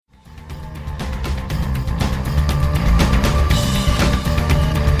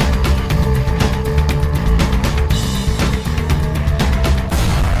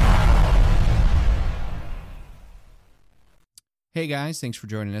Hey guys, thanks for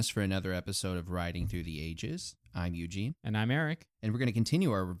joining us for another episode of Riding Through the Ages. I'm Eugene, And I'm Eric. and we're going to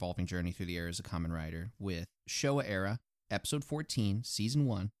continue our revolving journey through the eras of Kamen Rider with Showa Era, Episode 14, Season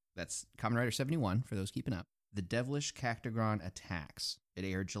 1. That's Kamen Rider 71, for those keeping up. The Devilish Cactogron Attacks. It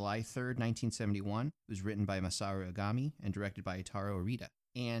aired July 3rd, 1971. It was written by Masaru Agami and directed by Itaro Arita.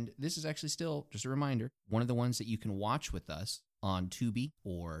 And this is actually still, just a reminder, one of the ones that you can watch with us on Tubi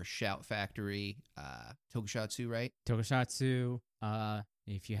or Shout Factory, Tokusatsu, right? Tokusatsu.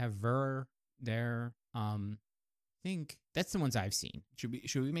 If you have Ver there, I think that's the ones I've seen.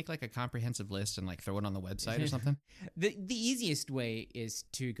 Should we make like a comprehensive list and like throw it on the website or something? The easiest way is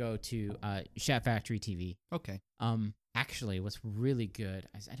to go to Shout Factory TV. Okay. Actually, what's really good,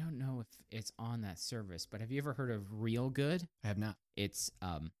 I don't know if it's on that service, but have you ever heard of Real Good? I have not. It's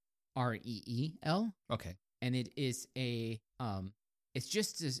REEL. Okay. And it is it's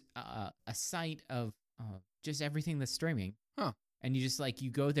just a site of just everything that's streaming. Huh. And you just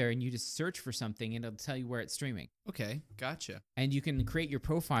you go there and you just search for something and it'll tell you where it's streaming. Okay, gotcha. And you can create your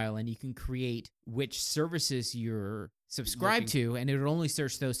profile and you can create which services you're subscribed to, and it'll only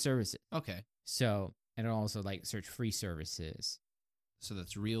search those services. Okay. So, and it'll also search free services. So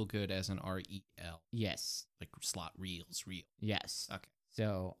that's Real Good as an REL. Yes. Like slot reels, real. Yes. Okay.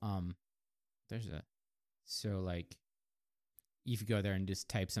 So, if you go there and just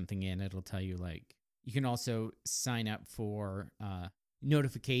type something in, it'll tell you you can also sign up for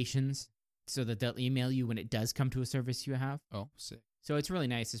notifications so that they'll email you when it does come to a service you have. Oh, sick. So it's really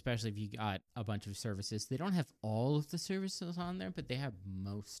nice, especially if you got a bunch of services. They don't have all of the services on there, but they have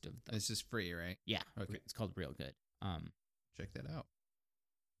most of them. This is free, right? Yeah. Okay. It's called Real Good. Check that out.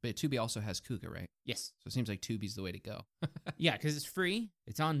 But Tubi also has Kuga, right? Yes. So it seems like Tubi's the way to go. Yeah, because it's free.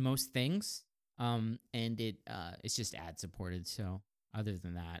 It's on most things. And it's just ad supported. So other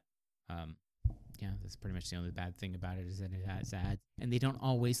than that, yeah, that's pretty much the only bad thing about it is that it has ads, and they don't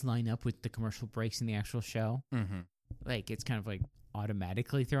always line up with the commercial breaks in the actual show. Mm-hmm. It's kind of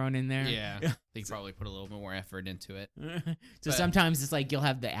automatically thrown in there. Yeah. They probably put a little more effort into it. So sometimes it's you'll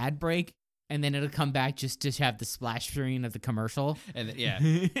have the ad break, and then it'll come back just to have the splash screen of the commercial. And yeah.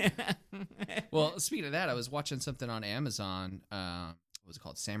 Well, speaking of that, I was watching something on Amazon. What was it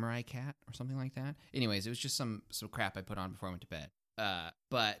called? Samurai Cat or something like that? Anyways, it was just some crap I put on before I went to bed.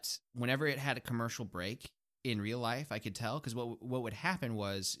 But whenever it had a commercial break in real life, I could tell, because what would happen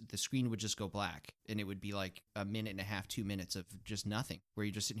was the screen would just go black, and it would be like a minute and a half, 2 minutes of just nothing, where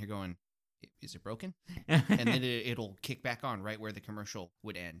you're just sitting here going, is it broken? And then it'll kick back on right where the commercial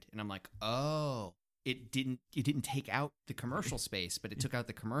would end. And I'm like, oh, it didn't take out the commercial space, but it took out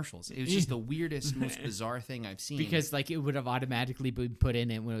the commercials. It was just the weirdest, most bizarre thing I've seen. Because it would have automatically been put in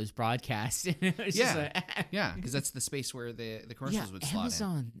it when it was broadcast. Yeah, because that's the space where the commercials would slot in.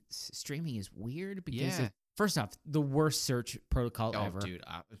 Amazon streaming is weird because first off, the worst search protocol ever. Dude,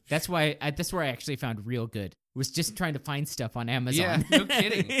 that's where I actually found Real Good. Was just trying to find stuff on Amazon. Yeah, no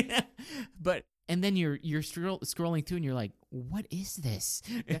kidding. And then you're scrolling through and you're like, what is this?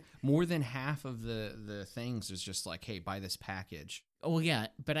 Yeah, more than half of the things is just like, hey, buy this package. Oh yeah,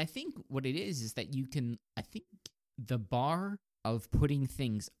 but I think what it is that I think the bar of putting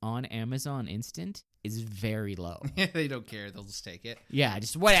things on Amazon Instant is very low. They don't care. They'll just take it. Yeah,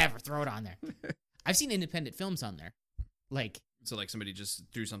 just whatever, throw it on there. I've seen independent films on there. So somebody just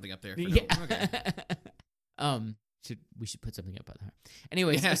threw something up there. Okay. We should put something up on there.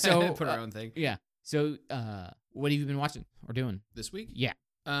 Anyways, so put our own thing. Yeah. So, what have you been watching or doing this week? Yeah.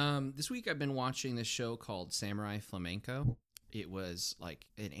 This week I've been watching this show called Samurai Flamenco. It was like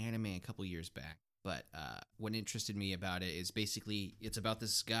an anime a couple years back, but what interested me about it is basically it's about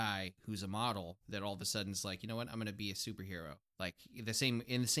this guy who's a model that all of a sudden is like, you know what, I'm going to be a superhero. Like in the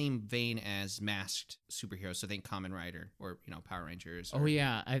same vein as masked superheroes. So think Kamen Rider or Power Rangers. Oh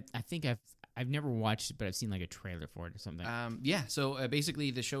yeah, I think I've never watched it, but I've seen a trailer for it or something. Yeah. So basically,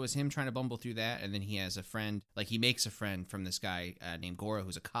 the show is him trying to bumble through that, and then he has a friend. He makes a friend from this guy named Goro,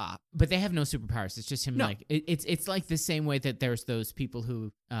 who's a cop. But they have no superpowers. It's just him. No. It's like the same way that there's those people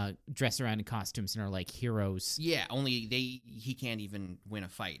who dress around in costumes and are like heroes. Yeah. Only he can't even win a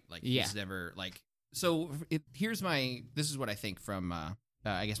fight. He's never So this is what I think from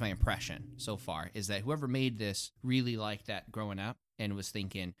I guess my impression so far is that whoever made this really liked that growing up and was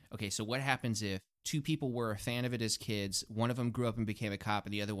thinking, okay, so what happens if two people were a fan of it as kids, one of them grew up and became a cop,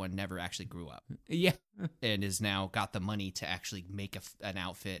 and the other one never actually grew up? Yeah. And is now got the money to actually make an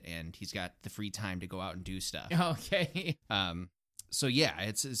outfit, and he's got the free time to go out and do stuff. Okay. So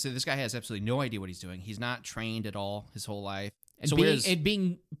yeah, so this guy has absolutely no idea what he's doing. He's not trained at all his whole life. And So being, whereas- and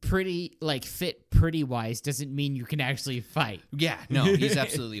being pretty, like, fit pretty wise doesn't mean you can actually fight. Yeah, no, he's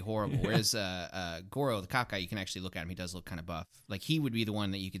absolutely horrible. Whereas Goro, the cop guy, you can actually look at him. He does look kind of buff. Like, he would be the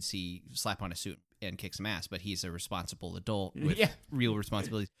one that you could see slap on a suit and kick some ass, but he's a responsible adult with real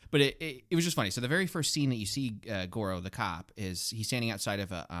responsibilities. But it was just funny. So the very first scene that you see Goro, the cop, is he's standing outside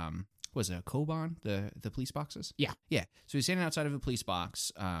of a was it a Koban, the police boxes? Yeah. Yeah. So he's standing outside of a police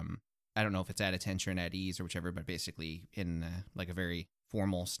box. I don't know if it's at attention, at ease, or whichever, but basically in like a very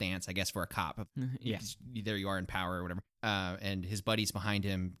formal stance, I guess, for a cop. Yeah. There you are in power or whatever. And his buddy's behind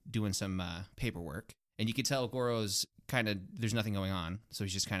him doing some paperwork. And you could tell Goro's kind of, there's nothing going on. So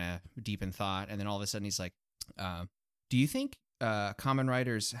he's just kind of deep in thought. And then all of a sudden he's like, do you think Kamen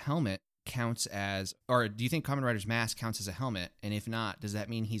Rider's helmet counts as, or do you think Kamen Rider's mask counts as a helmet? And if not, does that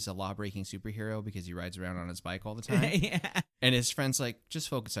mean he's a law-breaking superhero because he rides around on his bike all the time? Yeah. And his friend's like, just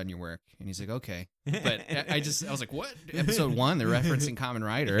focus on your work. And he's like, okay. But I was like, what? Episode 1, they're referencing Kamen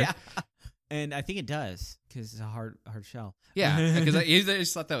Rider. Yeah. And I think it does because it's a hard shell. Yeah, because I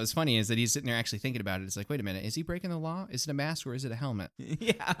just thought that was funny is that he's sitting there actually thinking about it. It's like, wait a minute, is he breaking the law? Is it a mask or is it a helmet?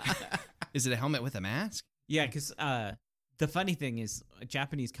 Yeah. Is it a helmet with a mask? Yeah, because the funny thing is,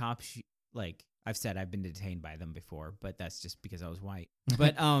 Japanese cops, like I've said, I've been detained by them before, but that's just because I was white.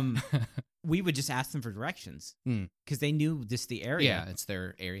 But we would just ask them for directions because they knew the area. Yeah, it's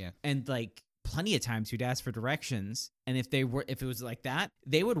their area. And like plenty of times we'd ask for directions, and if it was like that,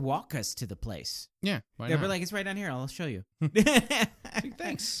 they would walk us to the place. Yeah, why They not? were like, "It's right down here. I'll show you."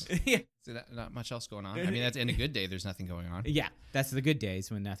 Thanks. Yeah, So not much else going on. I mean, that's in a good day. There's nothing going on. yeah, that's the good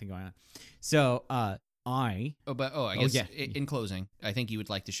days when nothing going on. So I I guess yeah. in closing, I think you would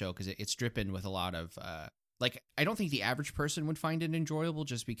like the show because it's dripping with a lot of like. I don't think the average person would find it enjoyable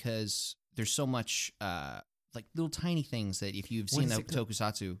just because there's so much like little tiny things that if you've What seen is the it called?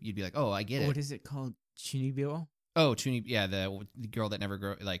 tokusatsu, you'd be like, oh, I get it. what is it called? Chunibyo? Oh, Chuni, yeah, the girl that never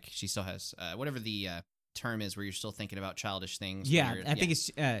grow, like she still has whatever the term is where you're still thinking about childish things. when Yeah, you're- I think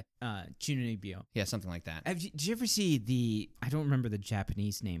it's Chunibyo. yeah, something like that. Did you ever see I don't remember the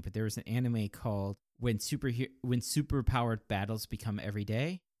Japanese name, but there was an anime called When Superpowered Battles Become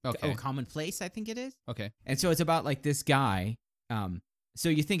Everyday. Okay, Oh, Commonplace, I think it is. okay, And so it's about like this guy. So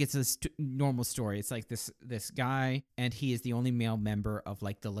you think it's a normal story. It's like this guy, and he is the only male member of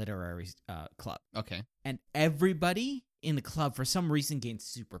like the literary club. okay. And everybody in the club, for some reason, gains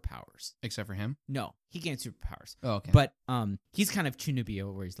superpowers. Except for him. No, he gains superpowers. Oh, okay. But he's kind of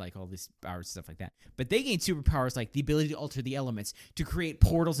Chunibyo, where he's like all these powers and stuff like that. But they gain superpowers like the ability to alter the elements, to create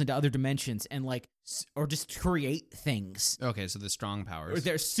portals into other dimensions, and like, or just create things. okay, so the strong Or powers.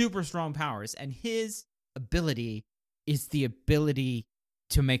 they're super strong powers, and his ability is the ability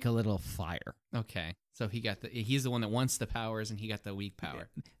to make a little fire. Okay, so he's the one that wants the powers, and he got the weak power.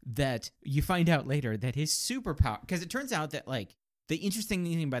 That you find out later that his superpower, because it turns out that like the interesting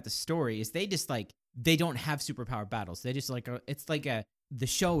thing about the story is they just like they don't have superpower battles. They just like it's like the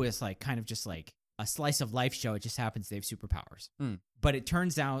show is like kind of just like a slice of life show. It just happens they have superpowers. But it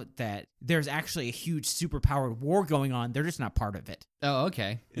turns out that there's actually a huge superpowered war going on. They're just not part of it. Oh,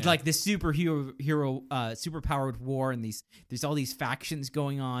 okay. It's Yeah. like this superpowered war, and there's all these factions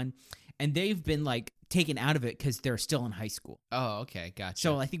going on, and they've been like taken out of it because they're still in high school. Oh, okay, gotcha.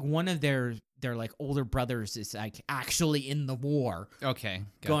 So I think one of their like older brothers is like actually in the war okay,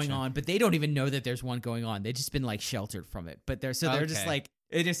 gotcha. going on, but they don't even know that there's one going on. They've just been like sheltered from it. But they're just Okay. like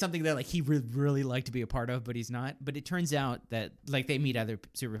it is something that like he would really like to be a part of, but he's not. But it turns out that like they meet other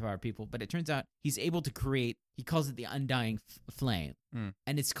superpowered people, but it turns out he's able to create. He calls it the Undying Flame,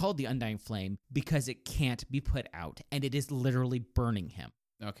 and it's called the Undying Flame because it can't be put out, and it is literally burning him.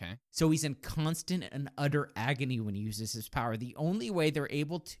 Okay. So he's in constant and utter agony when he uses his power. The only way they're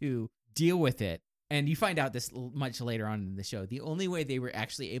able to deal with it, and you find out this much later on in the show, the only way they were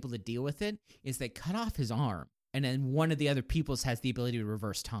actually able to deal with it is they cut off his arm, and then one of the other people's has the ability to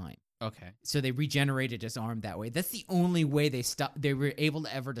reverse time. Okay. So they regenerated his arm that way. That's the only way they were able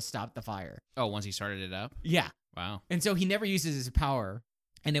to ever to stop the fire. Oh, once he started it up. Yeah. Wow. And so he never uses his power.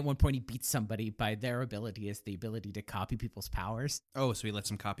 And at one point, he beats somebody by their ability is the ability to copy people's powers. Oh, so he lets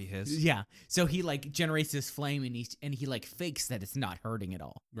him copy his. Yeah. So he like generates this flame, and he like fakes that it's not hurting at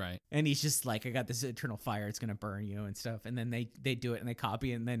all. Right. And he's just like, I got this eternal fire, it's gonna burn you and stuff. And then they do it and they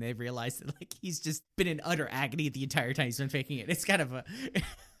copy, and then they realize that like he's just been in utter agony the entire time he's been faking it. It's kind of a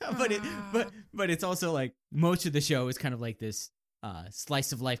but it's also like most of the show is kind of like this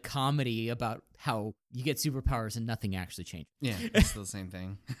slice of life comedy about how you get superpowers and nothing actually changes. Yeah, it's still the same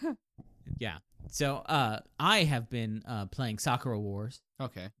thing. Yeah. So I have been playing Sakura Wars,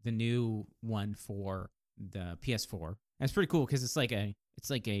 Okay. the new one for the PS4. And it's pretty cool because it's like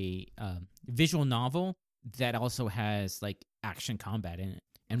a visual novel that also has like action combat in it.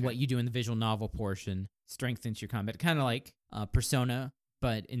 And Okay. what you do in the visual novel portion strengthens your combat. Kind of like Persona,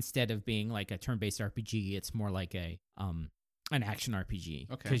 but instead of being like a turn-based RPG, it's more like an action RPG.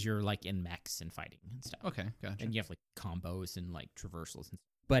 Okay. Because you're like in mechs and fighting and stuff. Okay, gotcha. And you have like combos and like traversals.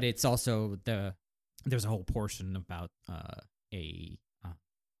 But it's also there's a whole portion about a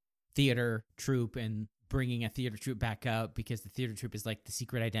theater troupe and bringing a theater troupe back up because the theater troupe is like the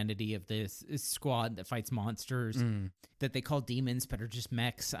secret identity of this squad that fights monsters that they call demons but are just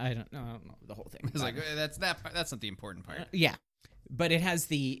mechs. I don't know the whole thing. It's like that's that part. That's not the important part. Yeah, but it has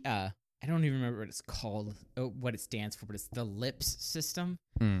the I don't even remember what it's called, what it stands for, but it's the LIPS system,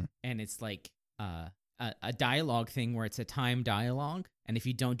 and it's like a dialogue thing where it's a time dialogue, and if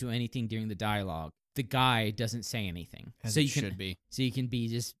you don't do anything during the dialogue, the guy doesn't say anything. As so it you can should be. So you can be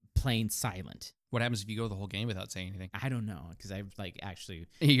just plain silent. What happens if you go the whole game without saying anything? I don't know because I've like actually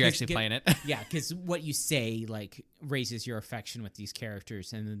You're 'cause actually get- playing it. yeah, because what you say like raises your affection with these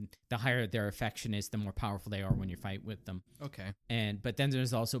characters, and then the higher their affection is, the more powerful they are when you fight with them. Okay. But then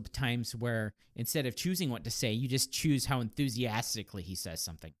there's also times where instead of choosing what to say, you just choose how enthusiastically he says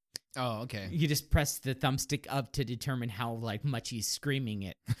something. Oh, okay. You just press the thumbstick up to determine how like much he's screaming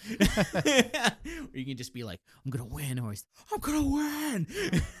it. Or you can just be like, "I'm gonna win," or "I'm gonna win."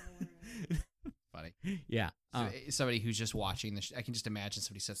 Funny. Yeah. So, somebody who's just watching this, I can just imagine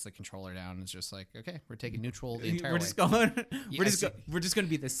somebody sets the controller down and is just like, okay, we're taking neutral the entire we're way. just going. Yes. We're just going to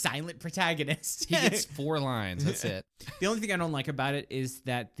be the silent protagonist. He gets 4 lines. That's it. The only thing I don't like about it is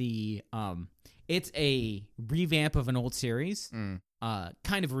that it's a revamp of an old series.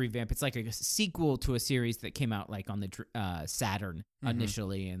 Kind of a revamp. It's like a sequel to a series that came out like on the Saturn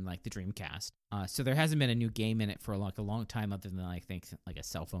initially and like the Dreamcast. So there hasn't been a new game in it for like a long time, other than I think like a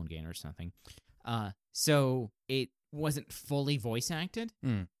cell phone game or something. So it wasn't fully voice acted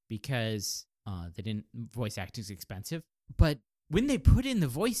because they didn't. Voice acting is expensive, but when they put in the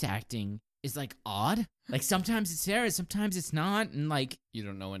voice acting, is like odd. Like sometimes it's there, sometimes it's not, and like You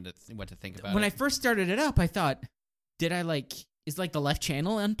don't know what to think about when it. I first started it up, I thought, did I like is like the left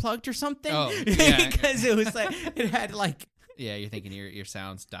channel unplugged or something? Oh, yeah. Because it was like it had like Yeah, you're thinking your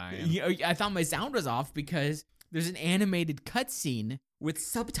sound's dying. I thought my sound was off because there's an animated cutscene with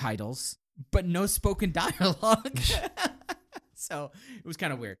subtitles but no spoken dialogue. So it was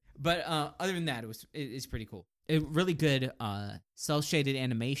kind of weird. But other than that, it's pretty cool. Really good cell shaded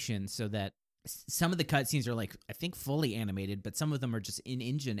animation, so that some of the cutscenes are like I think fully animated, but some of them are just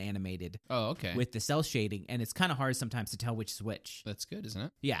in-engine animated. Oh, okay. With the cell shading, and it's kind of hard sometimes to tell which is which. That's good, isn't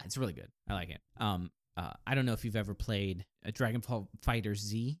it? Yeah, it's really good. I like it. I don't know if you've ever played Dragon Ball Fighter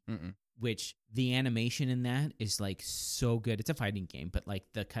Z, which the animation in that is like so good. It's a fighting game, but like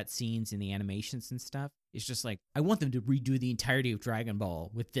the cutscenes and the animations and stuff, it's just like I want them to redo the entirety of Dragon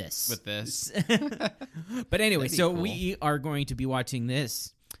Ball with this. With this. But anyway, That'd be so cool. we are going to be watching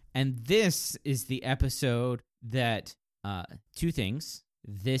this, and this is the episode that 2 things.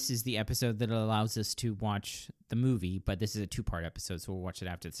 This is the episode that allows us to watch the movie, but this is a 2-part episode, so we'll watch it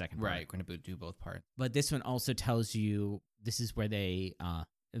after the second part. Right, we're going to do both parts. But this one also tells you this is where they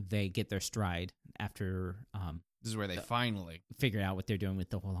get their stride after This is where they finally... figure out what they're doing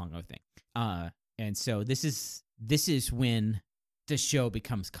with the whole Hongo thing. And so this is when the show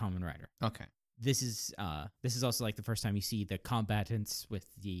becomes Kamen Rider. Okay. This is also like the first time you see the combatants with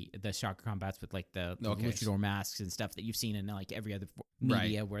the shocker combats with like the Okay. luchador masks and stuff that you've seen in like every other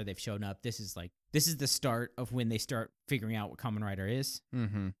media where they've shown up. This is the start of when they start figuring out what Kamen Rider is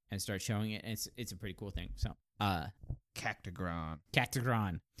and start showing it. And it's a pretty cool thing. So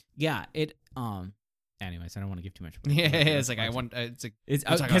Cactagron. Yeah, it anyways, I don't want to give too much. Yeah, it's like I want... It's like... It's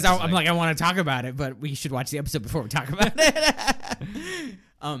we'll talk because about this I'm like I want to talk about it, but we should watch the episode before we talk about it.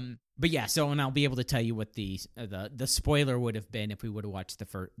 But yeah, and I'll be able to tell you what the spoiler would have been if we would have watched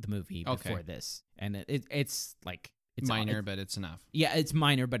the movie before this, and it's like it's minor, but it's enough. Yeah, it's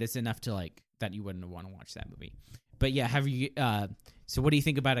minor, but it's enough to like that you wouldn't want to watch that movie. But yeah, have you? So what do you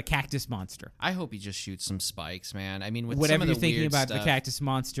think about a cactus monster? I hope he just shoots some spikes, man. I mean, with Whatever some of you're the thinking weird about stuff, the cactus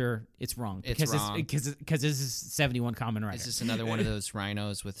monster, it's wrong. It's wrong. Because this is 71 Kamen Rider. It's just another one of those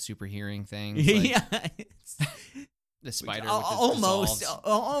rhinos with super hearing things. Like Yeah, the spider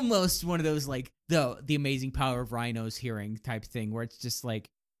almost one of those like the amazing power of rhinos hearing type thing where it's just like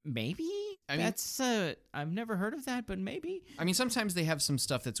maybe that's I've never heard of that, but maybe. I mean, sometimes they have some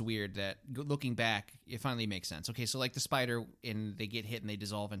stuff that's weird that, looking back, it finally makes sense. Okay, so like the spider, and they get hit and they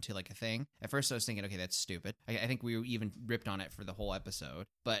dissolve into like a thing. At first I was thinking, okay, that's stupid. I think we even ripped on it for the whole episode.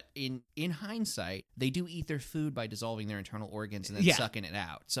 But in hindsight, they do eat their food by dissolving their internal organs and then sucking it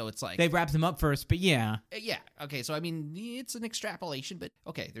out. So it's like... They wrap them up first, but yeah. Yeah, okay, so I mean, it's an extrapolation, but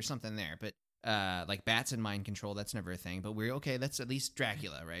okay, there's something there. But Like bats and mind control, that's never a thing. But we're okay. That's at least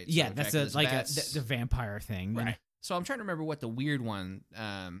Dracula, right? Yeah, So that's Dracula's the vampire thing. right. So I'm trying to remember what the weird one,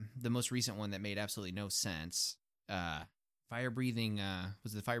 the most recent one that made absolutely no sense. Fire breathing,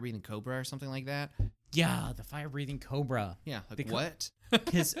 was it the fire breathing cobra or something like that? Yeah, the fire breathing cobra. Yeah, like Because- what?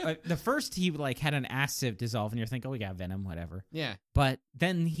 Because the first he like had an acid dissolve, and you're thinking, oh, we got venom, whatever. Yeah. But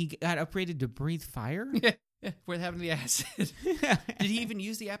then he got upgraded to breathe fire. Yeah, what happened to the acid? Did he even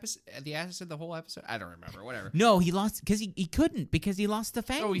use the acid the whole episode? I don't remember. Whatever. No, he lost because he couldn't because he lost the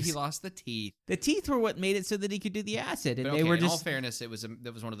fangs. Oh, he lost the teeth. The teeth were what made it so that he could do the acid, and But they okay, were in all just fairness, it was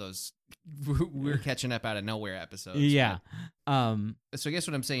one of those we're catching up out of nowhere episodes. yeah. So I guess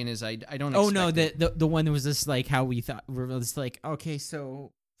what I'm saying is I don't. Oh no, expect it. the one that was just like how we thought we were just like, okay,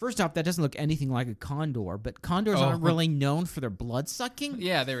 so first off, that doesn't look anything like a condor, but condors aren't really known for their blood sucking.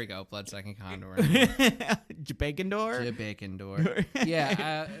 Yeah, there we go. Blood-sucking condor. Bacon door. Bacon door.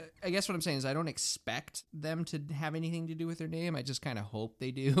 Yeah, I guess what I'm saying is I don't expect them to have anything to do with their name. I just kind of hope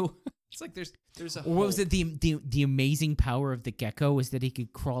they do. It's like there's a What was hope. it? The amazing power of the gecko is that he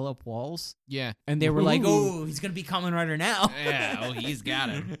could crawl up walls, Yeah. and they were like, Ooh. "Oh, he's gonna be Kamen Rider now." Yeah. Oh, he's got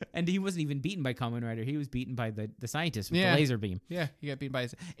him. And he wasn't even beaten by Kamen Rider; he was beaten by the scientist with Yeah. the laser beam. Yeah, he got beaten by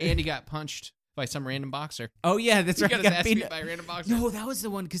and he got punched by some random boxer. Oh yeah, that's He right. got he his ass beaten- beat by a random boxer. No, that was the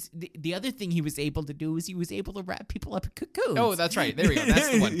one because the other thing he was able to do is he was able to wrap people up in cocoons. Oh, that's right. There we go. That's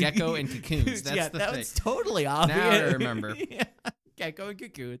the one. Gecko and cocoons. That's yeah, the that thing. was totally obvious. Now I remember. Yeah. Gecko and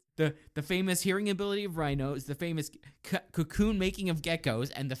cocoons. The famous hearing ability of rhinos, the famous cocoon making of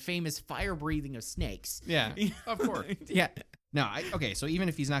geckos, and the famous fire breathing of snakes. Yeah, of course. Yeah. No, okay, so even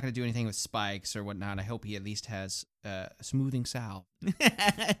if he's not going to do anything with spikes or whatnot, I hope he at least has smoothing salve.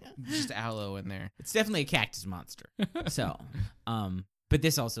 Just aloe in there. It's definitely a cactus monster. So, but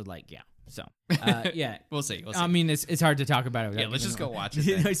this also like, yeah. So, yeah. We'll see. I mean, it's hard to talk about it. Yeah, without let's giving just go away. watch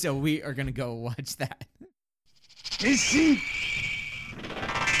it then. So we are gonna go watch that.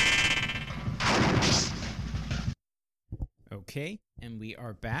 Okay, and we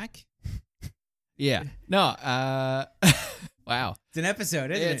are back. Yeah. No, wow. It's an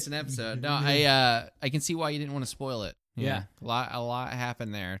episode, isn't it? It's an episode. No, I can see why you didn't want to spoil it. Yeah. A lot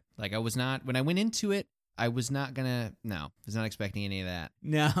happened there. Like I was not, when I went into it, I was not expecting any of that.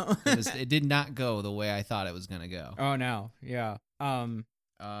 No. It did not go the way I thought it was going to go. Oh no. Yeah. I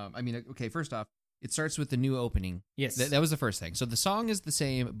mean, okay, first off, it starts with the new opening. Yes. That was the first thing. So the song is the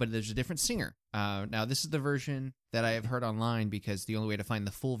same, but there's a different singer. Now, this is the version that I have heard online because the only way to find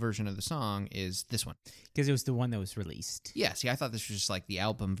the full version of the song is this one. Because it was the one that was released. Yeah, see, I thought this was just like the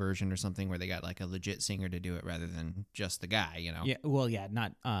album version or something where they got like a legit singer to do it rather than just the guy, you know? Yeah. Well, yeah.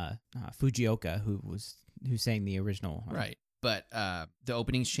 Not Fujioka, who sang the original. Right. But the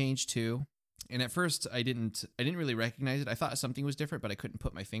openings changed too. And at first, I didn't really recognize it. I thought something was different, but I couldn't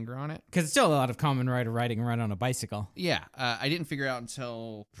put my finger on it. Because it's still a lot of Kamen Rider riding around on a bicycle. Yeah, I didn't figure out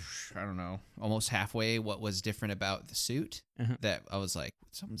until, I don't know, almost halfway what was different about the suit. Uh-huh. That I was like,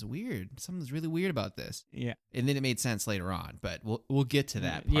 something's weird. Something's really weird about this. Yeah. And then it made sense later on, but we'll get to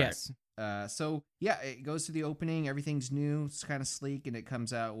that part. Yes. So, yeah, it goes to the opening. Everything's new. It's kind of sleek, and it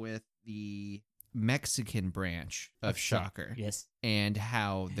comes out with the Mexican branch of Shocker. Yes. And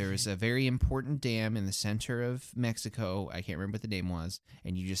how there's a very important dam in the center of Mexico. I can't remember what the name was.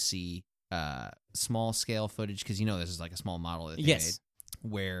 And you just see small scale footage, because you know this is like a small model that they made,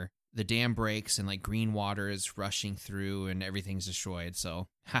 where the dam breaks and like green water is rushing through and everything's destroyed. So,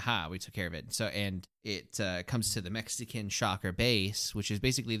 haha, we took care of it. So, and it comes to the Mexican Shocker base, which is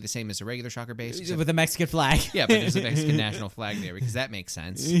basically the same as a regular Shocker base. With a Mexican flag. Yeah, but there's a Mexican national flag there because that makes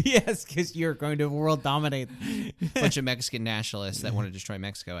sense. Yes, because you're going to world dominate. Bunch of Mexican nationalists that want to destroy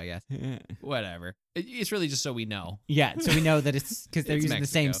Mexico, I guess. Whatever. It's really just so we know. Yeah, so we know that it's because they're It's using the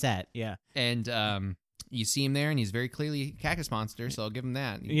same Mexico. set. Yeah. And you see him there, and he's very clearly a cactus monster, so I'll give him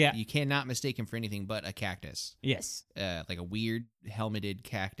that. Yeah. You cannot mistake him for anything but a cactus. Yes. Like a weird helmeted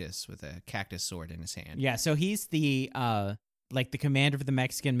cactus with a cactus sword in his hand. Yeah, so he's the like the commander of the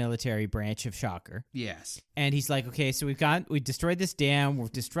Mexican military branch of Shocker. Yes. And he's like, okay, so we destroyed this dam,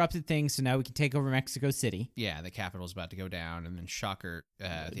 we've disrupted things, so now we can take over Mexico City. Yeah, the capital's about to go down, and then Shocker,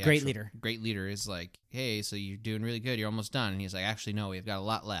 the Great leader. Great leader is like, hey, so you're doing really good, you're almost done. And he's like, actually, no, we've got a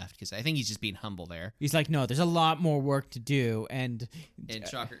lot left, because I think he's just being humble there. He's like, no, there's a lot more work to do, and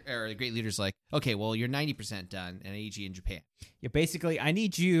Shocker, or the great leader's like, okay, well, you're 90% done, and I need you in Japan. yeah, basically, I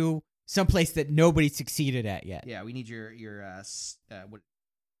need you someplace that nobody succeeded at yet. Yeah, we need your what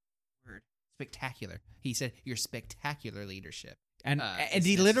word? Spectacular. He said your spectacular leadership. And it's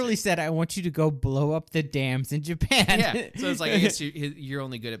he literally said, I want you to go blow up the dams in Japan. Yeah, so it's like, I guess you're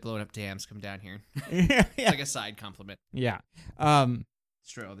only good at blowing up dams. Come down here. It's like a side compliment. Yeah.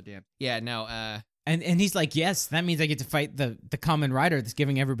 Destroy all the damn. Yeah, no. And he's like, yes, that means I get to fight the Kamen Rider that's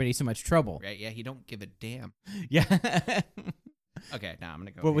giving everybody so much trouble. Right? Yeah, he don't give a damn. Yeah. Okay, now I'm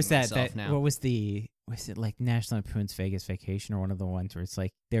gonna go. What was hang that? myself now. What was it like National Lampoon's Vegas Vacation or one of the ones where it's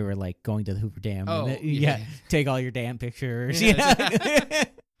like they were like going to the Hoover Dam? Oh, and yeah. take all your damn pictures. Yeah.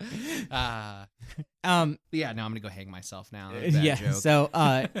 Yeah. Yeah, no, I'm gonna go hang myself now. That was a bad Yeah.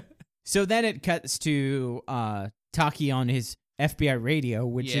 joke. So then it cuts to Taki on his FBI radio,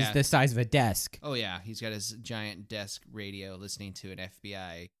 which is Yeah. the size of a desk. Oh yeah, he's got his giant desk radio listening to an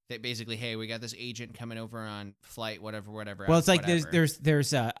FBI. That basically, hey, we got this agent coming over on flight, whatever. Well, it's like whatever.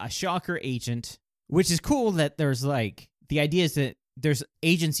 there's a shocker agent, which is cool that there's like the idea is that there's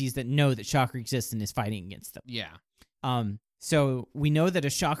agencies that know that Shocker exists and is fighting against them. Yeah. So we know that a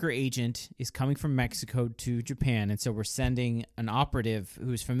Shocker agent is coming from Mexico to Japan, and so we're sending an operative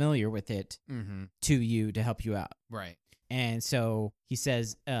who's familiar with it Mm-hmm. to you to help you out. Right. And so he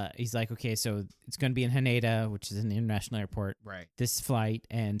says, he's like, okay, so it's going to be in Haneda, which is an international airport, Right. this flight.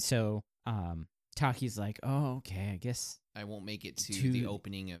 And so Taki's like, oh, okay, I guess I won't make it to To- the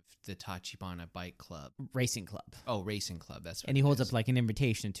opening of the Tachibana Bike Club. racing club. Oh, racing club. That's what And he it holds is. up like an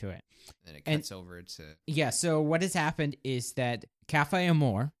invitation to it. Then it and- cuts over to. Yeah, so what has happened is that Cafe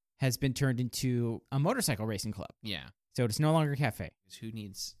Amor has been turned into a motorcycle racing club. Yeah. So it's no longer a cafe. 'Cause who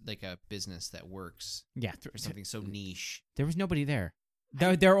needs like a business that works Yeah, for something so niche? there was nobody there.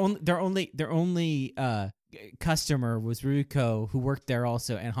 Their only customer was Ruko, who worked there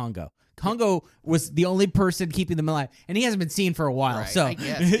also, and Hongo. Hongo was the only person keeping them alive, and he hasn't been seen for a while. Right, So I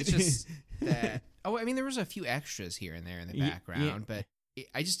guess it's just that. Oh, I mean, there was a few extras here and there in the Yeah, background, but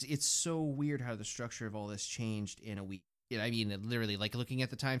it's so weird how the structure of all this changed in a week. I mean, literally, like looking at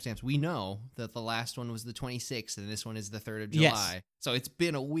the timestamps, we know that the last one was the 26th, and this one is the 3rd of Yes. July. So it's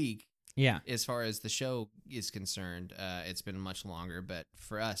been a week. yeah, As far as the show is concerned, it's been much longer, but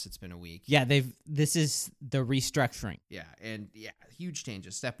for us, it's been a week. yeah. This is the restructuring. Yeah, and huge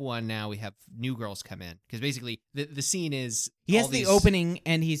changes. Step one, now we have new girls come in because basically the scene is He has all the these- opening,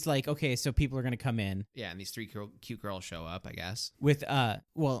 and he's like, okay, so people are gonna come in Yeah, and these three cute girls show up, I guess. with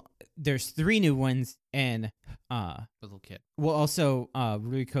well, there's 3 new ones, and The little kid. well, also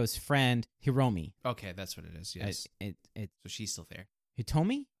Ruiko's friend Hiromi. Okay, that's what it is. Yes, It so she's still there.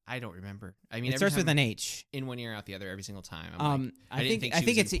 Hitomi. I don't remember. I mean, It every starts with time- an H. in one ear out the other every single time. I'm like, I didn't think think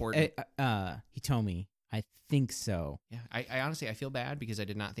she was it's important. Hitomi. I think so. yeah, I honestly I feel bad because I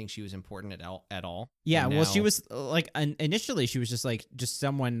did not think she was important at all. Yeah, And well, she now- was like initially she was just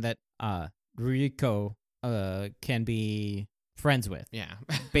someone that Ruriko can be friends with, Yeah,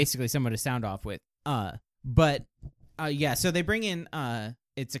 basically someone to sound off with. But yeah, so they bring in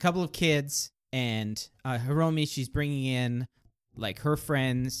it's a couple of kids and Hiromi. She's bringing in like her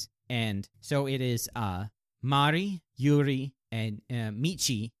friends, and so it is Mari, Yuri, and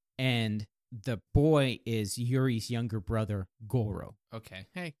Michi, and the boy is Yuri's younger brother Goro. okay.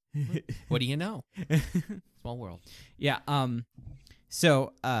 Hey, what do you know? Small world. Yeah.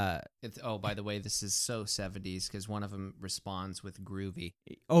 So Oh, by the way, this is so 70s because one of them responds with groovy.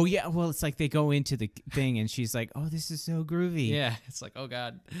 oh yeah, well it's like they go into the thing and she's like, "Oh, this is so groovy." Yeah, it's like, oh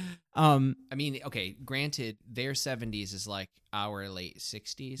god. Um I mean, okay, granted, their 70s is like our late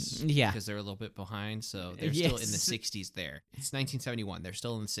 60s. Yeah. Because they're a little bit behind, so they're still in the Yes. 60s there. It's 1971. They're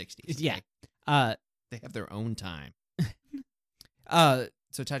still in the 60s. Yeah. okay? They have their own time.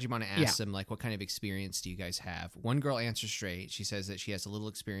 So Tajimana asks them, like, what kind of experience do you guys have? One girl answers straight. She says that she has a little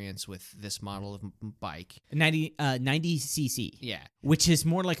experience with this model of bike. 90 cc, Yeah. which is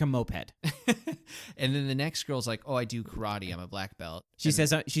more like a moped. And then the next girl's like, oh, I do karate. I'm a black belt. She And-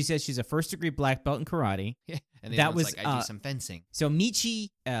 says she's a first degree black belt in karate. Yeah. And the that other one's was, like, I do some fencing. So Michi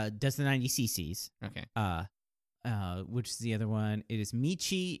does the 90 cc's. Okay. Which is the other one? It is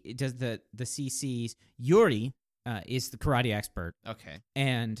Michi. It does the cc's. Yuri is the karate expert, Okay.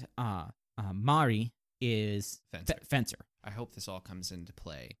 and Mari is Fencer. fencer. I hope this all comes into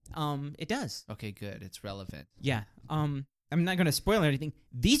play. It does. Okay, good. It's relevant. Yeah. I'm not going to spoil anything.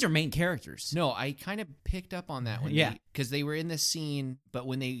 These are main characters. No, I kind of picked up on that when Yeah. because they were in the scene, but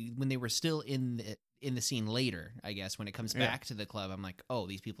when they were still in the scene later, I guess when it comes Yeah. back to the club, I'm like, oh,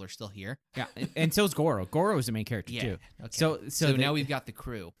 these people are still here. Yeah, and so is Goro. Goro is the main character too. Okay. So So they- now we've got the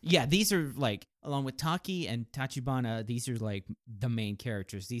crew. yeah, these are like along with Taki and Tachibana. These are like the main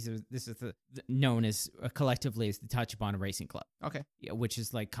characters. This is the known as collectively as the Tachibana Racing Club. Okay. Yeah, which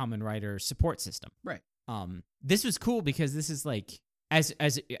is like Kamen Rider support system. Right. This was cool because this is like as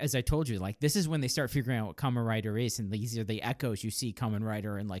I told you, like this is when they start figuring out what Kamen Rider is, and these are the echoes you see Kamen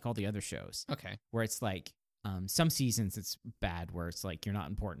Rider and like all the other shows Okay. where it's like Some seasons it's bad where it's like you're not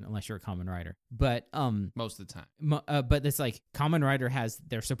important unless you're a Kamen Rider. But most of the time. But it's like Kamen Rider has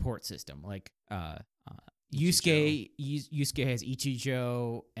their support system. Like Yusuke has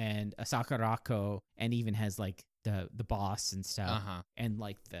Ichijo and Sakurako, and even has like the boss and stuff, and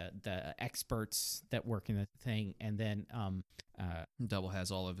like the experts that work in the thing, and then Double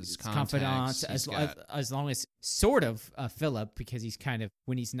has all of his confidants as long as sort of Philip, because he's kind of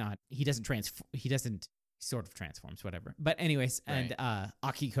when he's not he doesn't sort of transforms, whatever. But anyways, right. And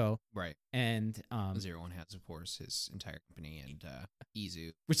Akiko, right, and Zero One has, of course, his entire company, and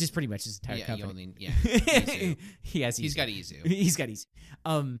Izu, which is pretty much his entire company. Izu. He's got Izu. He's got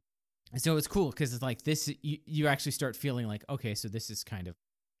Izu. So it's cool because it's like this. You actually start feeling like, okay, so this is kind of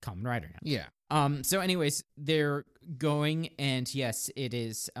Kamen Rider now. Yeah. So anyways, they're going, and yes, it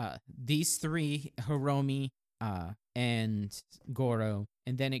is these three, Hiromi, and Goro,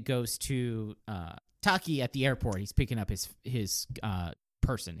 and then it goes to Taki at the airport. He's picking up his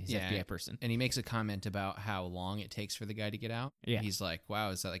person, his FBI person, and he makes a comment about how long it takes for the guy to get out. Yeah, he's like,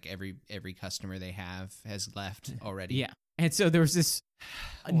 "Wow, is that like every customer they have has left already?" Yeah, and so there was this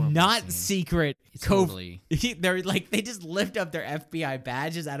not scene. Secret totally. They're like they just lift up their FBI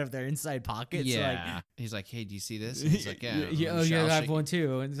badges out of their inside pockets. Yeah, like, he's like, "Hey, do you see this?" And he's like, "Yeah, I have one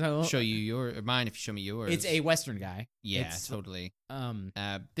too." And so show you mine if you show me yours. It's a Western guy. Yeah, totally.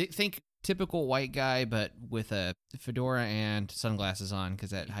 Think typical white guy, but with a fedora and sunglasses on because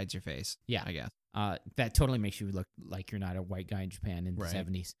that hides your face. Yeah, I guess. That totally makes you look like you're not a white guy in Japan in the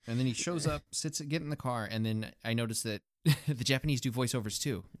 70s. And then he shows up, get in the car, and then I noticed that the Japanese do voiceovers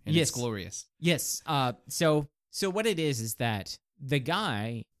too, and it's glorious. Yes. So what it is that the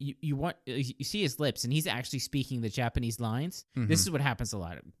guy you see his lips, and he's actually speaking the Japanese lines. Mm-hmm. This is what happens a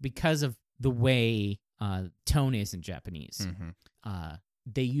lot because of the way tone is in Japanese. Mm-hmm.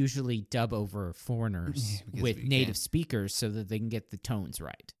 They usually dub over foreigners with native speakers so that they can get the tones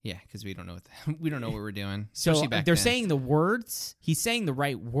right. Yeah, because we don't know what we're doing. So they're saying the words. He's saying the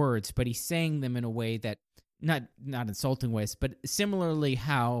right words, but he's saying them in a way that not insulting ways, but similarly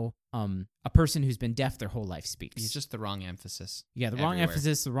how a person who's been deaf their whole life speaks. It's just the wrong emphasis. Yeah, the wrong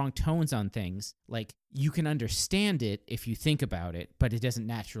emphasis, the wrong tones on things. Like you can understand it if you think about it, but it doesn't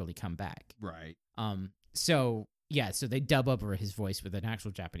naturally come back. Right. So they dub over his voice with an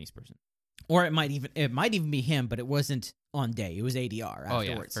actual Japanese person, or it might even be him, but it wasn't on day. It was ADR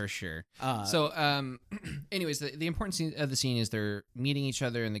afterwards. Oh yeah, for sure. Anyways, the important scene of the scene is they're meeting each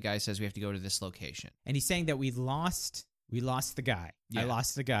other, and the guy says we have to go to this location, and he's saying that we lost the guy. Yeah. I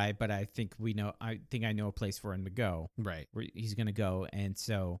lost the guy, but I think I know a place for him to go. Right, where he's gonna go, and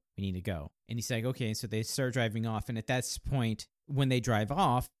so we need to go. And he's like, okay. So they start driving off, and at that point, when they drive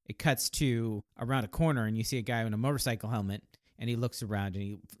off, it cuts to around a corner, and you see a guy in a motorcycle helmet, and he looks around,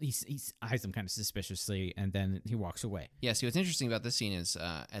 and he eyes them kind of suspiciously, and then he walks away. Yeah, see, what's interesting about this scene is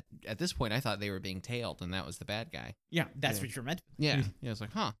at this point, I thought they were being tailed, and that was the bad guy. Yeah, that's what you're meant to. Yeah, I was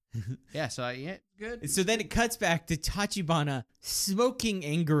like, huh. Yeah, so good. So then it cuts back to Tachibana smoking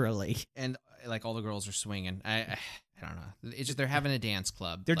angrily. And like all the girls are swinging. I don't know. It's just they're having a dance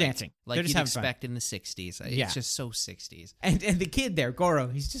club. They're dancing. Like they're you'd expect in the 60s. It's just so 60s. And the kid there, Goro,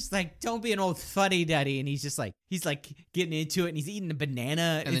 he's just like, don't be an old fuddy-duddy. And he's getting into it, and he's eating a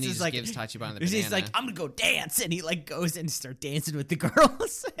banana. And then he just gives Tachibana the banana. He's like, I'm going to go dance. And he like goes and starts dancing with the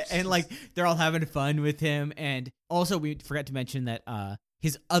girls. And like they're all having fun with him. And also we forgot to mention that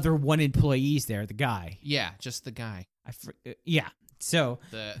his other one employee's there, the guy. Yeah, just the guy. So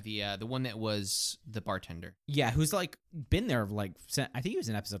the one that was the bartender. Yeah, who's like been there I think he was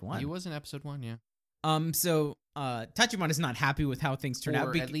in episode 1. He was in episode 1, yeah. So Tachibana is not happy with how things turned out.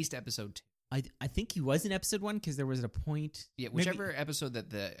 Or at least episode 2. I think he was in episode 1 because there was a point. Yeah, whichever episode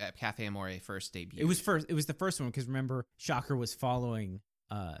that the Cafe Amore first debuted. It was the first one because remember Shocker was following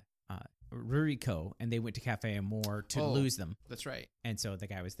Ruriko, and they went to Cafe Amore to lose them. That's right. And so the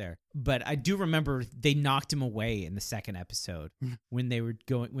guy was there. But I do remember they knocked him away in the second episode when they were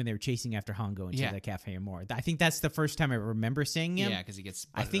chasing after Hongo into the Cafe Amore. I think that's the first time I remember seeing him. Yeah, because he gets.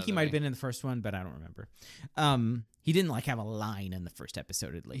 I think he might have been in the first one, but I don't remember. He didn't have a line in the first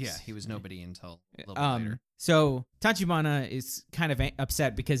episode at least. Yeah, he was nobody until a little bit later. So Tachibana is kind of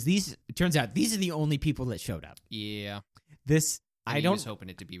upset because it turns out these are the only people that showed up. Yeah. I was hoping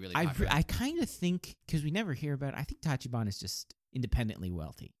it to be really popular. I kind of think, because we never hear about it, I think Tachibana is just independently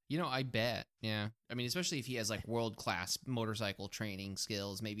wealthy. I bet. Yeah. I mean, especially if he has like world-class motorcycle training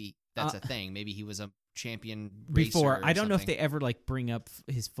skills. Maybe that's a thing. Maybe he was a champion racer before. I don't know if something. they ever bring up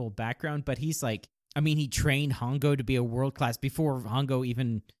his full background, but he's like I mean, he trained Hongo to be a world class before Hongo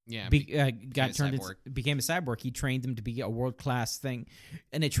even Yeah, got turned into, became a cyborg. He trained him to be a world class thing,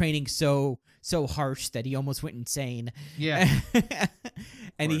 and a training so harsh that he almost went insane. Yeah,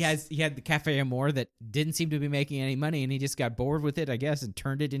 and he had the Cafe Amor that didn't seem to be making any money, and he just got bored with it, I guess, and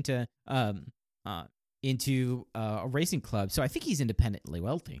turned it into a racing club. So I think he's independently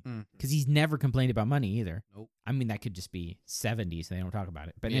wealthy because he's never complained about money either. Nope. I mean, that could just be 70s. They don't talk about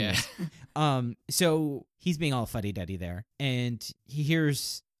it. But Yeah. anyways, so he's being all fuddy-duddy there, and he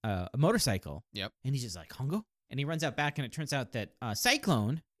hears a motorcycle. Yep. And he's just like, Hongo? And he runs out back, and it turns out that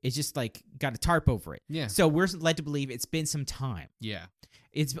Cyclone is just like got a tarp over it. Yeah. So we're led to believe it's been some time. Yeah.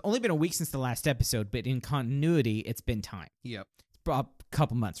 It's only been a week since the last episode, but in continuity, it's been time. Yep. A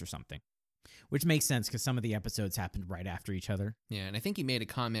couple months or something. Which makes sense because some of the episodes happened right after each other. Yeah, and I think he made a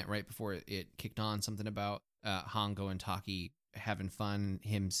comment right before it kicked on, something about Hongo and Taki having fun,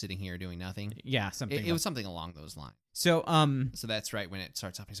 him sitting here doing nothing. Yeah, something. It was something along those lines. So that's right when it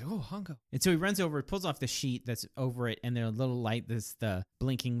starts up. He's like, "Oh, Hongo!" And so he runs over, pulls off the sheet that's over it, and there's a little light that's the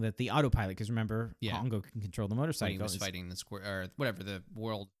blinking that the autopilot. Because remember, Hongo can control the motorcycle. When he was fighting the square or whatever the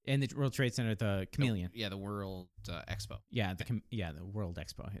world and the World Trade Center, the Chameleon. The World Expo. Yeah, the World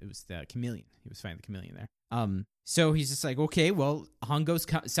Expo. It was the Chameleon. He was fighting the Chameleon there. So he's just like, okay, well, Hongo's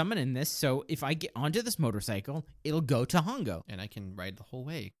summoning this, so if I get onto this motorcycle, it'll go to Hongo, and I can ride the whole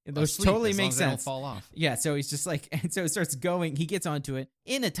way. Those totally make sense. I don't fall off. Yeah, so he's just like, and so it starts going. He gets onto it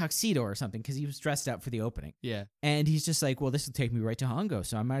in a tuxedo or something because he was dressed up for the opening. Yeah, and he's just like, well, this will take me right to Hongo,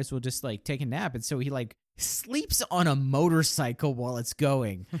 so I might as well just like take a nap. And so he like sleeps on a motorcycle while it's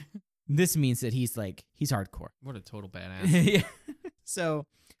going. This means that he's hardcore. What a total badass. Yeah. So,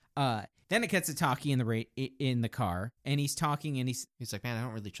 then it cuts to Taki in the car, and he's talking, and he's like, man, I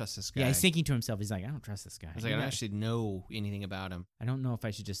don't really trust this guy. Yeah, he's thinking to himself, he's like, I don't trust this guy. He's like, I don't actually know anything about him. I don't know if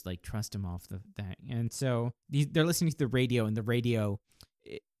I should just like trust him off that. And so they're listening to the radio, and the radio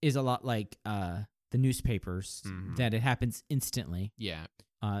is a lot like the newspapers, that it happens instantly. Yeah.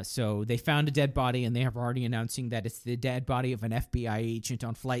 So they found a dead body, and they are already announcing that it's the dead body of an FBI agent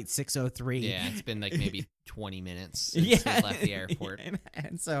on flight 603. Yeah, it's been like maybe 20 minutes since he left the airport.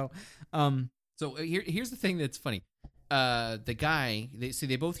 And so, so here's the thing that's funny. The guy,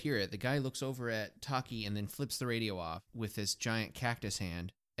 they both hear it. The guy looks over at Taki and then flips the radio off with this giant cactus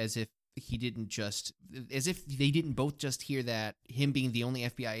hand, as if they didn't both just hear that, him being the only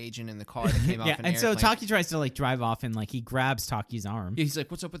FBI agent in the car that came off an and airplane. so Taki tries to like drive off, and like he grabs Taki's arm. He's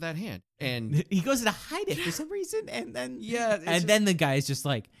like, "What's up with that hand?" And he goes to hide it for some reason, and then then the guy is just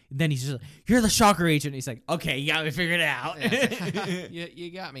like, he's just like, "You're the Shocker agent." He's like, "Okay, you got me figured out."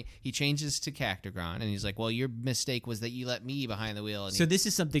 You got me. He changes to Cactogron, and he's like, "Well, your mistake was that you let me behind the wheel." And so this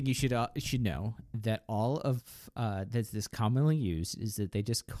is something you should know, that all of that's commonly used is that they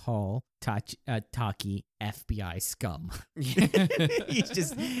just call Taki FBI scum. He's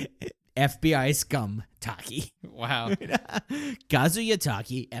just FBI scum Taki. Wow. Kazuya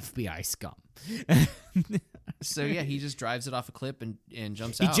Taki, FBI scum. So yeah, he just drives it off a cliff and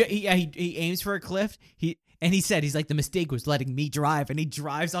jumps out. He aims for a cliff. He's like, the mistake was letting me drive, and he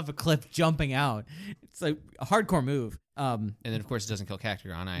drives off a cliff, jumping out. It's like a hardcore move. And then of course it doesn't kill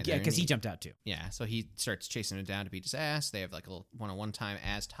Cactogron either. Yeah, because he jumped out too. Yeah, so he starts chasing him down to beat his ass. They have like a little one-on-one time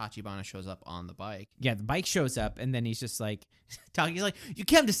as Tachibana shows up on the bike. Yeah, the bike shows up, and then he's just like, Taki's like, "You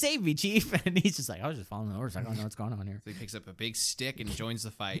came to save me, Chief," and he's just like, "I was just following the orders. I don't know what's going on here." So he picks up a big stick and joins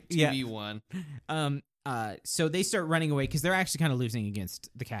the fight. Yeah. 2v1. So they start running away because they're actually kind of losing against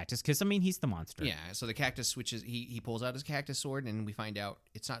the cactus. Because I mean, he's the monster. Yeah. So the cactus switches. He pulls out his cactus sword, and we find out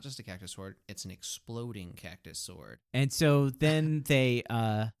it's not just a cactus sword; it's an exploding cactus sword. And so then they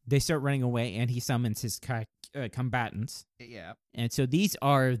start running away, and he summons his combatants. Yeah. And so these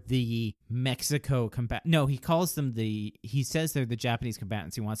are the Mexico No, he calls them he says they're the Japanese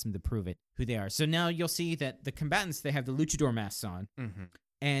combatants. He wants them to prove it, who they are. So now you'll see that the combatants, they have the luchador masks on. Mm-hmm.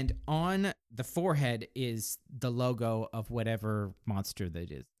 And on the forehead is the logo of whatever monster that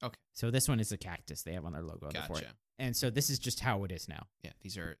is. Okay. So this one is a cactus they have on their logo on the forehead. And so this is just how it is now. Yeah,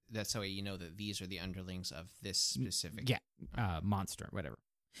 that's how you know that these are the underlings of this specific monster, whatever.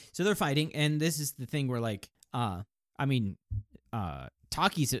 So they're fighting, and this is the thing where like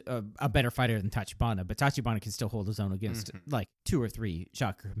Taki's a better fighter than Tachibana, but Tachibana can still hold his own against like 2 or 3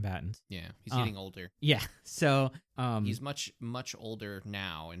 Shocker combatants. Yeah, he's getting older. Yeah, so he's much older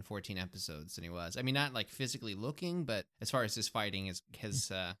now in 14 episodes than he was. I mean, not like physically looking, but as far as his fighting, it's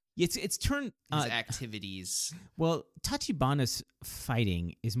turned his activities. Well, Tachibana's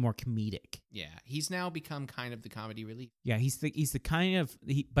fighting is more comedic. Yeah, he's now become kind of the comedy relief. Yeah, he's the kind of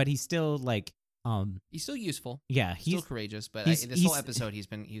but he's still like He's still useful, Yeah, still courageous, but he's- this whole he's- episode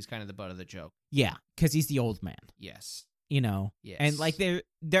he's kind of the butt of the joke. yeah, because he's the old man. Yes. Yes. And like Yes.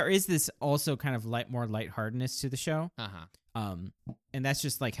 there is this also kind of more lightheartedness to the show. Uh-huh. And that's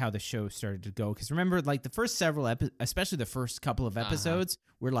just like how the show started to go. Because remember, like the first several especially the first couple of episodes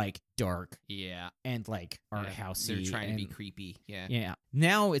were like dark Yeah. and like art Yeah, housey. They're trying to be and- creepy. Yeah. Yeah.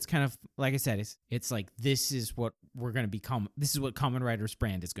 Now it's kind of like I said, it's like this is what we're gonna become. This is what Kamen Rider's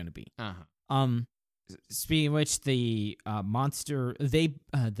brand is gonna be. Uh-huh. Speaking of which, the monster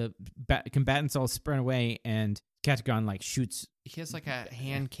combatants all sprint away, and Katagon like shoots. He has like a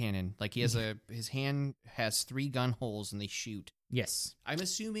hand cannon. Like his hand has 3 gun holes and they shoot. Yes. I'm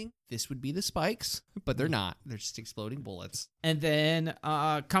assuming this would be the spikes, but they're not. They're just exploding bullets. And then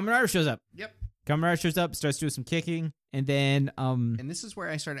Kamen Rider shows up. Yep. Kamen Rider shows up, starts doing some kicking, and then And this is where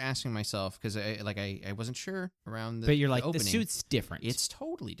I started asking myself, because I wasn't sure around the but you're the like the opening. suit's different. It's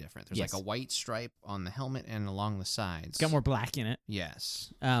totally different. There's Yes. like a white stripe on the helmet and along the sides. It's got more black in it.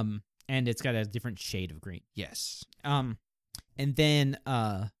 Yes. And it's got a different shade of green. Yes. And then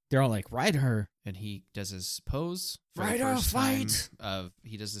they're all like, Rider. And he does his pose. For the Rider, first time fight!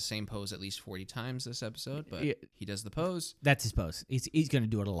 he does the same pose at least 40 times this episode, but Yeah. he does the pose. That's his pose. He's gonna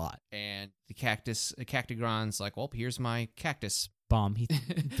do it a lot. And the Cactigron's like, well, here's my cactus. Bomb. He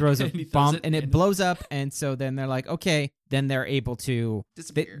throws a And he throws bomb, it and it and- blows up. And so then they're like, okay. Then they're able to.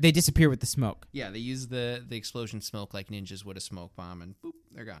 Disappear. They disappear with the smoke. Yeah, they use the explosion smoke like ninjas would a smoke bomb, and boop,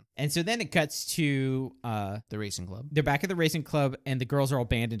 they're gone. And so then it cuts to The racing club. they're back at the racing club, and the girls are all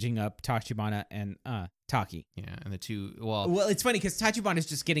bandaging up Tachibana and Taki. Yeah, and the two, well, Well, it's funny because Tachibana is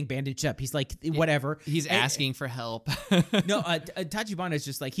just getting bandaged up. He's like, whatever. he's And- asking for help. No, Tachibana is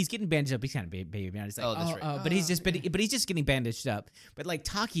just like he's getting bandaged up. He's kind of baby bandaged. He's like, Oh, that's right. but he's just but he's just getting bandaged up. But like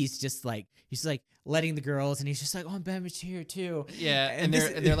Taki's just like he's like letting the girls, and he's just like, oh, I'm bandaged here too. Yeah, and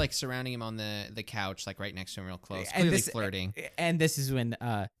this- they're like surrounding him on the couch, like right next to him, real close, And clearly this- flirting. And this is when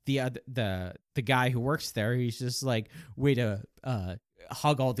the guy who works there, he's just like, way to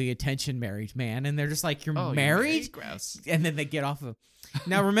hog all the attention, married man, and they're just like, you're Oh, married. Gross. And then they get off of.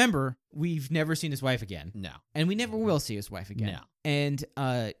 Now remember, we've never seen his wife again, No, and we never will see his wife again. No. And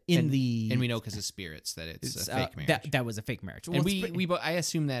and we know because of spirits that it's a fake marriage. That was a fake marriage. Well, and it's pre- I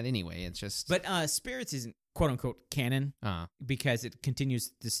assume that anyway. It's just, but spirits isn't quote unquote canon because it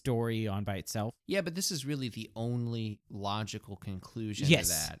continues the story on by itself. yeah, but this is really the only logical conclusion Yes.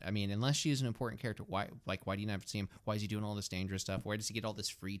 to that. I mean, unless she's an important character, why do you never see him? Why is he doing all this dangerous stuff? Where does he get all this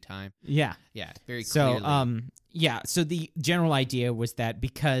free time? Yeah. Yeah, very So clearly. yeah. So the general idea was that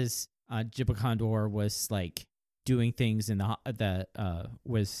because Jibba Condor was like doing things in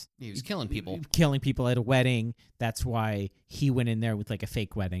was He was killing people. killing people at a wedding. That's why he went in there with like a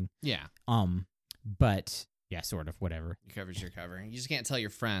fake wedding. Yeah, But yeah, sort of whatever. your cover's your cover. You just can't tell your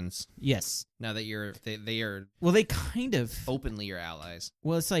friends Yes. now that they are Well, they kind of. openly your allies.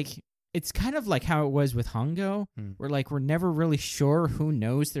 Well, it's kind of like how it was with Hongo, where like we're never really sure who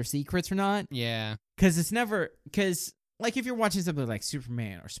knows their secrets or not, Yeah, because like if you're watching something like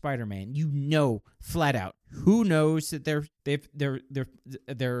Superman or Spider-Man, you know flat out who knows that their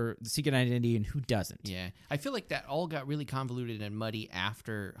secret identity and who doesn't. yeah. I feel like that all got really convoluted and muddy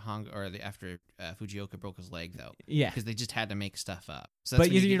after after Fujioka broke his leg, though. Yeah. Because they just had to make stuff up. So But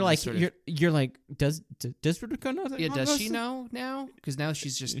that's when you you're get like this sort of- you're like does Ruduko know that? yeah. Does Hongo's- she know now? Because now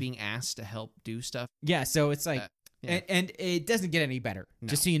she's just being asked to help do stuff. Yeah. So it's like, yeah. and it doesn't get any better. No,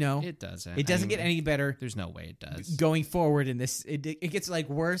 Just so you know, It doesn't. it doesn't I get mean, any better. There's no way it does. Going forward in this, it gets like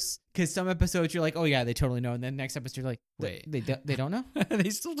worse because some episodes you're like, oh yeah, they totally know, and then next episode you're like, Wait. they don't know.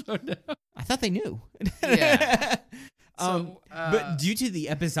 They still don't know. I thought they knew. Yeah. But due to the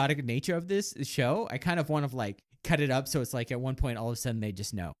episodic nature of this show, I kind of want to like cut it up so it's like at one point all of a sudden they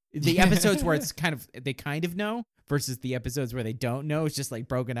just know. The episodes where it's they kind of know versus the episodes where they don't know, it's just like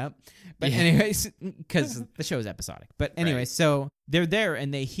broken up. But Yeah. anyways, because the show is episodic. But anyway, Right. so they're there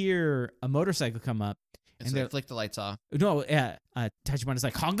and they hear a motorcycle come up. And And so they're- they flick the lights off. No, Tachibana's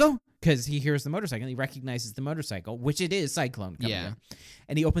like, Hongo? Because he hears the motorcycle and he recognizes the motorcycle, which it is Cyclone coming Yeah. in.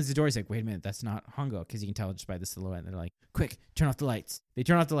 And he opens the door. He's like, wait a minute, that's not Hongo. Because you can tell just by the silhouette. And they're like, quick, turn off the lights. They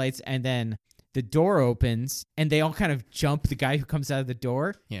turn off the lights and then the door opens and they all kind of jump the guy who comes out of the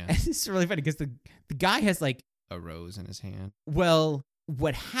door. Yeah. And it's really funny because the guy has like, A rose in his hand. well,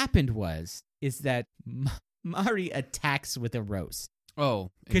 what happened is that Mari attacks with a rose.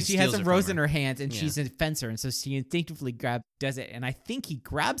 Oh. Because she has a rose in her hands and Yeah. she's a fencer, and so she instinctively does it. And I think he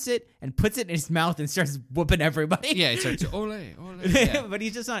grabs it and puts it in his mouth and starts whooping everybody. Yeah, he starts to, ole, ole. Yeah. But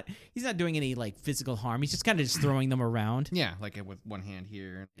he's not doing any like physical harm. He's just kind of just throwing them around. Yeah, like with one hand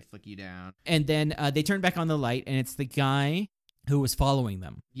here, flick you down. And then they turn back on the light, and it's the guy who was following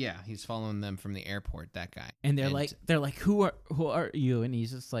them. Yeah, he's following them from the airport. That guy. And they're like, who are you? And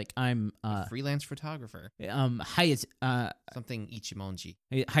he's just like, I'm freelance photographer. Hayate, Something Ichimonji.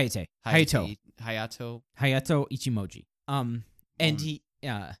 Hayato Hayato Ichimoji. And he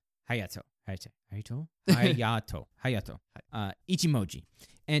Hayato Ichimoji.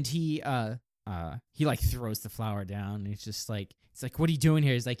 And he like throws the flower down. And it's like, what are you doing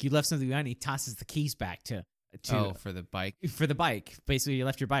here? He's like, you left something behind. He tosses the keys back to for the bike. For the bike. Basically, you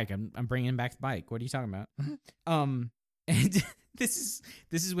left your bike. I'm bringing back the bike. What are you talking about? And this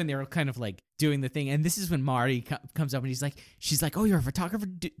is when they're kind of like doing the thing, and this is when Marty comes up and she's like, oh, you're a photographer?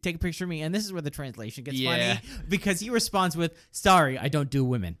 Take a picture of me. And this is where the translation gets funny, because he responds with, sorry, I don't do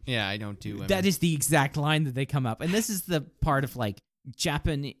women. Yeah, I don't do women. That is the exact line that they come up. And this is the part of like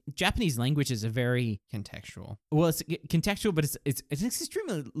Japanese language is a very contextual. Well, it's contextual, but it's an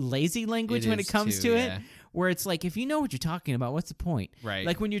extremely lazy language when it comes to it, where it's like, if you know what you're talking about, what's the point? Right.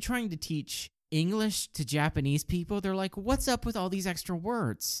 Like when you're trying to teach English to Japanese people, they're like, what's up with all these extra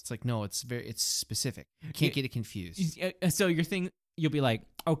words? It's like, no, it's specific. You can't get it confused. So you'll be like,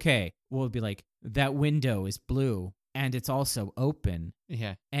 okay, well, it'll be like, that window is blue and it's also open.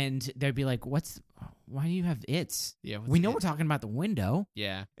 Yeah. And they'd be like, why do you have its? Yeah. We know we're talking about the window.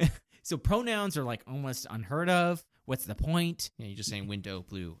 Yeah. So pronouns are like almost unheard of. What's the point? Yeah, you're just saying window,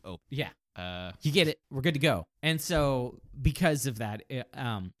 blue, open. Yeah. You get it. We're good to go. And so because of that,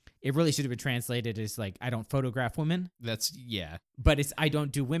 it really should have been translated as like, I don't photograph women. But it's, I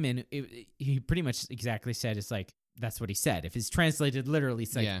don't do women. He pretty much exactly said, it's like, that's what he said. If it's translated literally,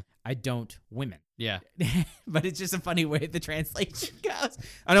 it's like, I don't women. Yeah. But it's just a funny way the translation goes.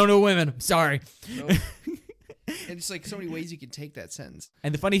 I don't know women. I'm sorry. Nope. And it's like so many ways you can take that sentence.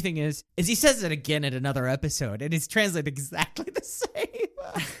 And the funny thing is he says it again in another episode, and it's translated exactly the same.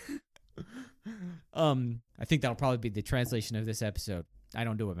 I think that'll probably be the translation of this episode. I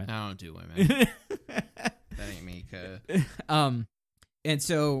don't do women. I don't do women. That ain't me, cuz. And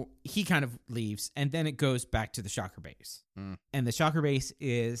so he kind of leaves, and then it goes back to the Shocker base. And the Shocker base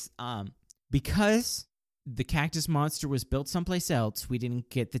is because the cactus monster was built someplace else, we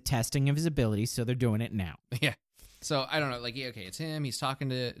didn't get the testing of his abilities, so they're doing it now. Yeah. So I don't know, like, okay, it's him. He's talking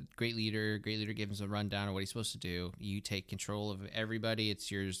to Great Leader. Great Leader gives him a rundown of what he's supposed to do. You take control of everybody. It's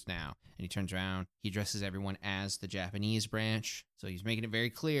yours now. And he turns around. He addresses everyone as the Japanese branch. So he's making it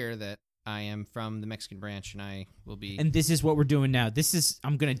very clear that I am from the Mexican branch, and I will be. And this is what we're doing now.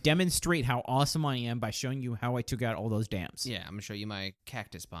 I'm going to demonstrate how awesome I am by showing you how I took out all those dams. Yeah, I'm going to show you my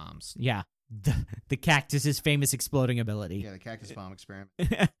cactus bombs. Yeah. The cactus's famous exploding ability. Yeah, the cactus bomb experiment.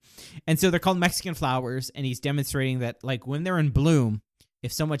 And so they're called Mexican flowers, and he's demonstrating that, like, when they're in bloom,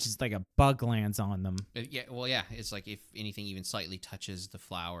 if so much as like a bug lands on them. It's like if anything even slightly touches the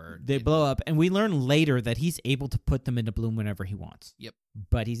flower, they blow up. And we learn later that he's able to put them into bloom whenever he wants. Yep.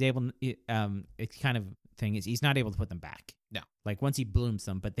 But he's able, it's kind of thing is he's not able to put them back. No. Like once he blooms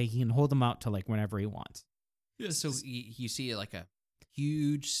them, but he can hold them out to like whenever he wants. Yeah, so you see like a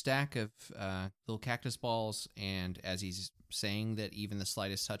huge stack of little cactus balls, and as he's saying that even the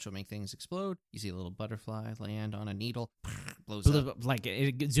slightest touch will make things explode, you see a little butterfly land on a needle, blows up. Like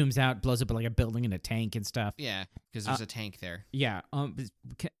it zooms out, blows up like a building in a tank and stuff. Yeah, because there's a tank there. Yeah,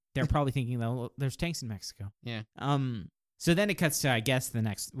 they're probably thinking though there's tanks in Mexico. Yeah. So then it cuts to, I guess,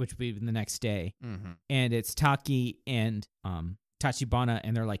 which would be the next day, and it's Taki and Tachibana,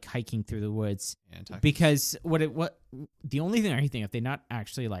 and they're like hiking through the woods. Yeah, because the only thing I can think of, they not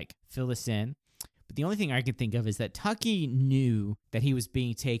actually like fill this in, but the only thing I can think of is that Taki knew that he was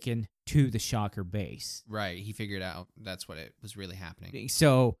being taken to the Shocker base. Right, he figured out that's what it was really happening.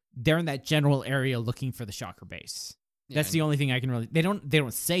 So they're in that general area looking for the Shocker base. Yeah, that's the only thing I can really. They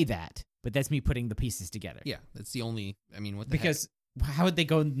don't say that, but that's me putting the pieces together. Yeah, that's the only. I mean, what the because heck? How would they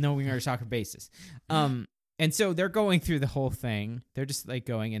go knowing where Shocker base is? And so they're going through the whole thing. They're just like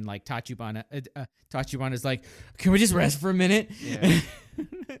going, and like Tachibana's like, can we just rest for a minute? Yeah.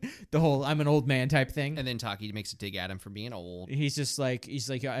 The whole I'm an old man type thing. And then Taki makes a dig at him for being old. He's like,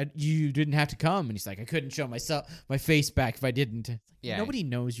 you didn't have to come. And he's like, I couldn't show my face back if I didn't. Yeah. Nobody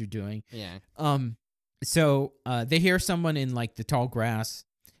knows you're doing. Yeah. So they hear someone in like the tall grass,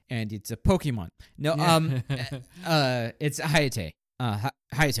 and it's a Pokemon. No, it's Hayato.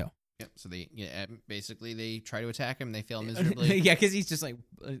 Yep. So basically they try to attack him. They fail miserably. Yeah, because he's just like,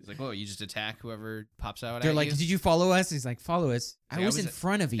 he's like, "Whoa, you just attack whoever pops out." They're like, "Did you follow us?" He's like, "Follow us." I was in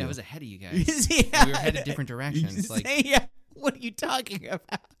front of you. I was ahead of you guys. Yeah. We were headed different directions. Like, yeah. What are you talking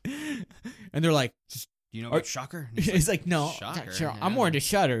about? And they're like, "Do you know about Shocker?" He's like, "No, Shocker. Sure. I'm more into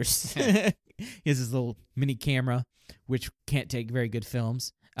shutters." He has his little mini camera, which can't take very good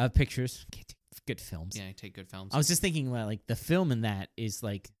pictures. good films. Yeah, take good films. I was just thinking, well, like the film in that is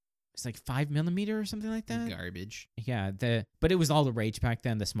like it's like 5mm or something like that. Garbage. Yeah, but it was all the rage back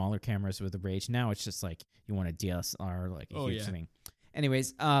then. The smaller cameras were the rage. Now it's just like you want a DSLR, like a huge thing.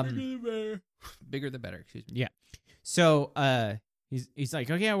 Anyways, Bigger the better. Excuse me. Yeah. So he's like,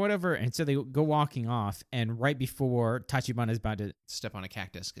 okay, yeah, whatever. And so they go walking off, and right before Tachibana is about to Step on a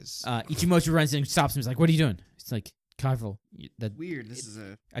cactus because Ichimochi runs in and stops him. He's like, "What are you doing?" It's like, "Careful, weird. This is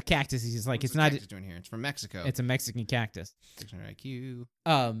a cactus." He's like, what's "It's not. cactus doing here. It's from Mexico. It's a Mexican cactus." Dictionary IQ.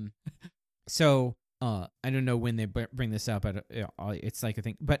 So I don't know when they bring this up, but it's like a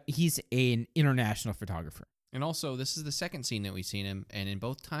thing. But he's an international photographer. And also, this is the second scene that we've seen him, and in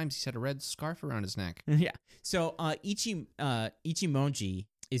both times he's had a red scarf around his neck. Yeah. So Ichimoji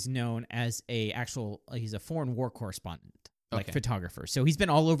is known as he's a foreign war correspondent, like photographer. So he's been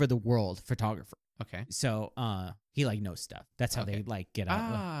all over the world, photographer. Okay. So he like knows stuff. That's how they like get out.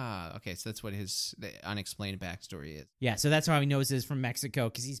 Ah, okay. So that's what the unexplained backstory is. Yeah. So that's how he knows is from Mexico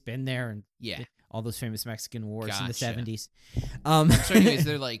because he's been there and all those famous Mexican wars in the 70s. So anyways,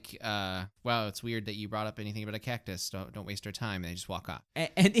 they're like, wow, it's weird that you brought up anything about a cactus. Don't waste our time. And they just walk off.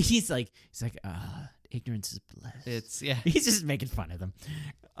 And he's like, ignorance is bliss. He's just making fun of them.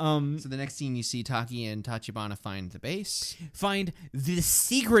 So the next scene you see Taki and Tachibana find the base. Find the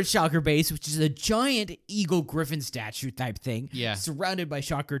secret Shocker base, which is a giant eagle griffin statue type thing. Yeah. Surrounded by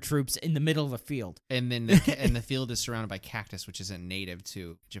Shocker troops in the middle of a field. And then the field is surrounded by cactus, which isn't native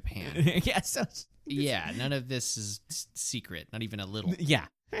to Japan. Yeah, so yeah, none of this is secret, not even a little. Yeah.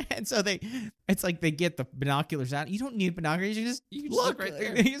 And so it's like they get the binoculars out. You don't need binoculars. You can just look right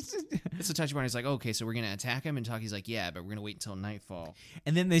there. So Tachibana's like, okay, so we're going to attack him. And Taki's like, yeah, but we're going to wait until nightfall.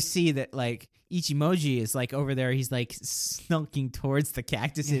 And then they see that like Ichimoji is like over there. He's like snunking towards the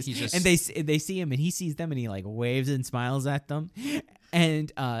cactuses. And they see him and he sees them and he like waves and smiles at them.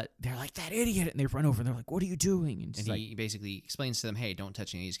 And they're like, that idiot. And they run over and they're like, what are you doing? And he basically explains to them, hey, don't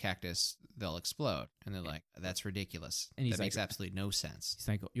touch any of these cactus. They'll explode. And they're like, that's ridiculous. And that makes absolutely no sense. He's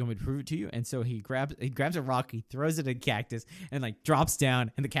like, you want me to prove it to you? And so he grabs a rock, he throws it at a cactus and like drops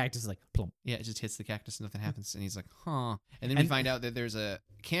down and the cactus is like plump. Yeah, it just hits the cactus and nothing happens. And he's like, huh. And then we find out that there's a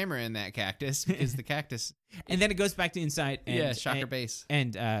camera in that cactus because the cactus. And then it goes back to inside. And, Shocker base.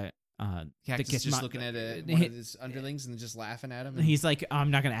 And Cactus is just looking at one of his underlings and just laughing at him. And he's like,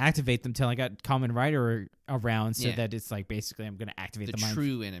 I'm not going to activate them till I got Kamen Rider around, so that it's like basically I'm going to activate the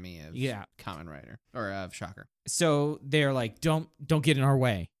true enemy of Kamen Rider or of Shocker. So they're like, don't get in our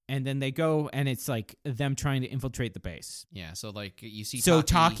way. And then they go, and it's like them trying to infiltrate the base. Yeah, so like you see. So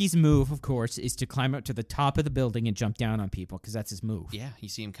Taki's move, of course, is to climb up to the top of the building and jump down on people because that's his move. Yeah, you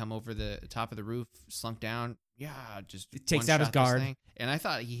see him come over the top of the roof, slump down. Yeah, just it takes out his guard. And I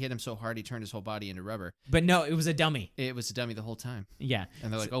thought he hit him so hard he turned his whole body into rubber. But no, it was a dummy. It was a dummy the whole time. Yeah.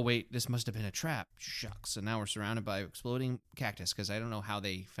 And they're like, oh, wait, this must have been a trap. Shucks. So now we're surrounded by exploding cactus because I don't know how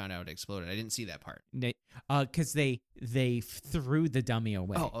they found out it exploded. I didn't see that part. Because they threw the dummy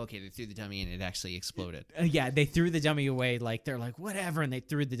away. Oh, okay. They threw the dummy and it actually exploded. Yeah, they threw the dummy away. Like, they're like, whatever. And they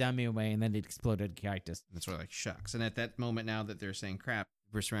threw the dummy away and then it exploded cactus. That's why like, shucks. And at that moment now that they're saying crap,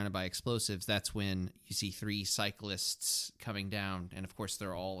 we're surrounded by explosives. That's when you see 3 cyclists coming down, and of course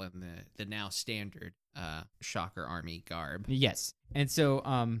they're all in the now standard Shocker Army garb. Yes, and so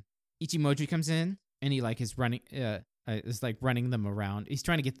Ichimoji comes in, and he like is running them around. He's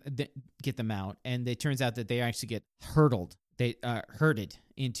trying to get them out, and it turns out that they actually get herded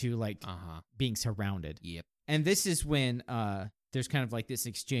into like being surrounded. Yep. And this is when there's kind of like this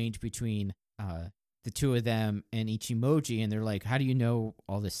exchange between the two of them and Ichimoji, and they're like, how do you know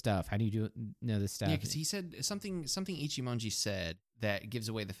all this stuff? How do you know this stuff? Yeah, because he said something Ichimoji said that gives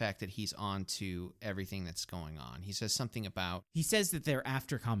away the fact that he's on to everything that's going on. He says something about... He says that they're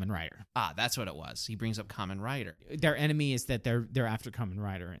after Kamen Rider. Ah, that's what it was. He brings up Kamen Rider. Their enemy is that they're after Kamen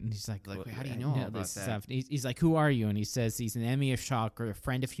Rider. And he's like wait, how do you know about this that? Stuff? He's like, who are you? And he says he's an enemy of Shocker, a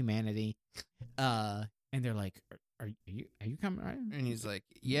friend of humanity. And they're like... Are you Kamen Rider? And he's like,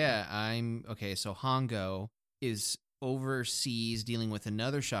 yeah, I'm... Okay, so Hongo is overseas dealing with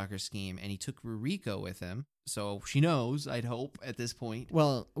another Shocker scheme, and he took Ruriko with him. So she knows, I'd hope, at this point.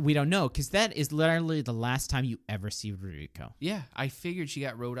 Well, we don't know, because that is literally the last time you ever see Ruriko. Yeah, I figured she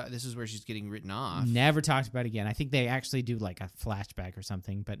got wrote out. This is where she's getting written off. Never talked about it again. I think they actually do like a flashback or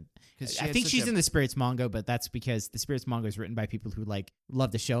something, but I think she's in the Spirits manga, but that's because the Spirits manga is written by people who like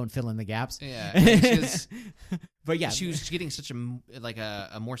love the show and fill in the gaps. Yeah. But yeah, she was getting such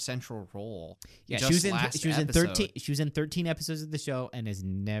a more central role. Yeah, she was in 13 episodes of the show and is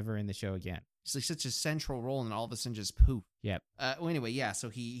never in the show again. He's like such a central role, and all of a sudden just poof. Yep. Well, anyway, yeah. So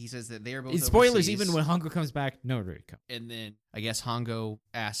he says that they're both Spoilers, overseas, even when Hongo comes back, no Ruriko. and then I guess Hongo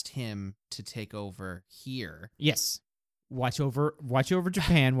asked him to take over here, Yes. Watch over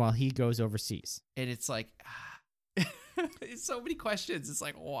Japan while he goes overseas. and it's like. It's so many questions. It's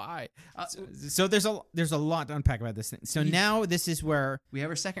like, why? So there's a lot to unpack about this thing. So now this is where We have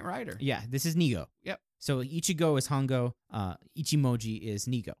our second rider. yeah, this is Nigo. Yep. So Ichigo is Hongo, Ichimoji is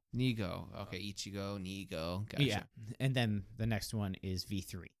Nigo. Nigo. Okay, Ichigo, Nigo. Gotcha. Yeah. And then the next one is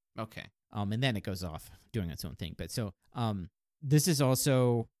V3. Okay. And then it goes off doing its own thing. But so this is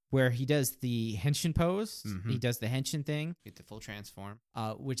also where he does the henshin pose. Mhm. He does the henshin thing, Get the full transform.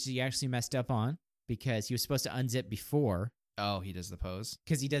 which he actually messed up on because he was supposed to unzip before. Oh, he does the pose.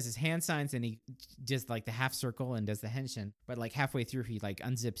 Because he does his hand signs and he does like the half circle and does the henshin, but like halfway through he like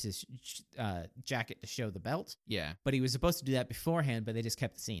unzips his jacket to show the belt. Yeah. But he was supposed to do that beforehand, but they just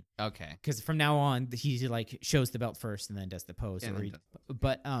kept the scene. Okay. Because from now on he like shows the belt first and then does the pose. And or then he- does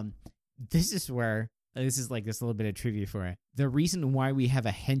but this is where this is like this little bit of trivia for it. The reason why we have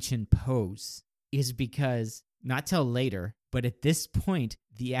a henshin pose is because not till later, but at this point,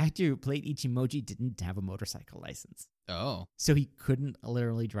 the actor who played Ichimoji didn't have a motorcycle license. Oh. So he couldn't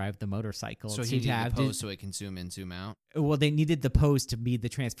literally drive the motorcycle. So to he needed have the pose so it can zoom in, zoom out. well, they needed the pose to be the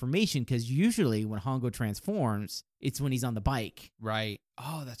transformation because usually when Hongo transforms, it's when he's on the bike. Right.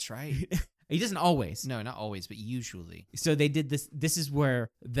 Oh, that's right. He doesn't always. No, not always, but usually. So they did this. This is where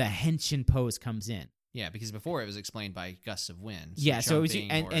the henshin pose comes in. Yeah, because before it was explained by gusts of wind. Yeah, so it was,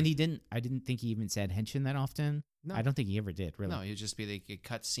 jumping and he didn't. I didn't think he even said henshin that often. No. I don't think he ever did. Really. No, he would just be like a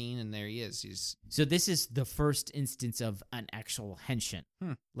cut scene, and there he is. He's So this is the first instance of an actual henshin.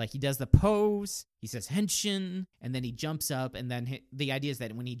 Hmm. Like he does the pose, he says henshin, and then he jumps up, and then the idea is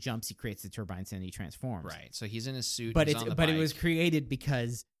that when he jumps, he creates the turbines and he transforms. right. So he's in his suit. But he's it's on the but it bike. was created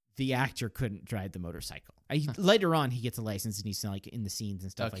because the actor couldn't drive the motorcycle. Later on, he gets a license and he's like in the scenes and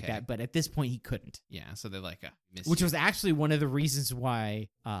stuff like Okay. that. But at this point, he couldn't. Yeah, so they're like Which was actually one of the reasons why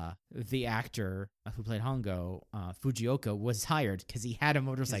the actor who played Hongo, Fujioka, was hired because he had a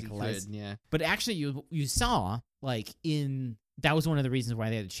motorcycle license. Yeah. But actually, you saw like that was one of the reasons why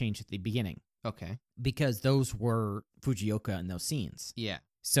they had to change at the beginning Okay. because those were Fujioka in those scenes. Yeah.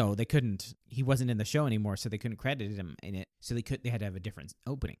 So they couldn't. He wasn't in the show anymore, so they couldn't credit him in it. So they had to have a different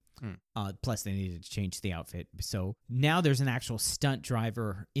opening. Plus, they needed to change the outfit. So now there's an actual stunt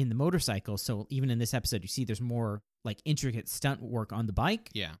driver in the motorcycle. So even in this episode, you see there's more like intricate stunt work on the bike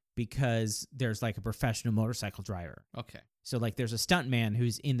Yeah. because there's like a professional motorcycle driver. Okay. So like there's a stunt man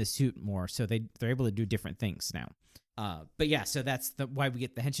who's in the suit more. So they're able to do different things now. But yeah, so that's why we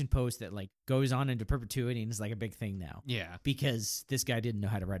get the henshin pose that like goes on into perpetuity and is like a big thing now. Yeah. Because this guy didn't know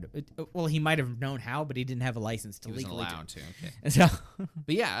how to ride it. Well, he might have known how, but he didn't have a license to He was legally allowed to. Okay. do. So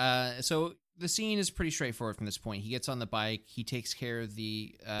But yeah, so the scene is pretty straightforward from this point. He gets on the bike. He takes care of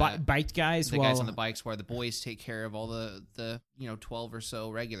the bike guys. the well, guys on the bikes, while the boys take care of all the 12 or so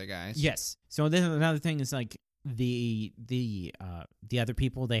regular guys. yes. So then another thing is like the other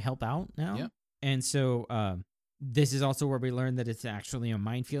people, they help out now. Yeah. And so this is also where we learn that it's actually a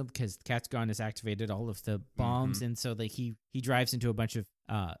minefield because Katsugon has activated all of the bombs, and so like he drives into a bunch of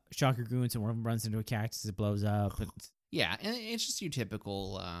shocker goons, and one of them runs into a cactus, it blows up. And Yeah, and it's just your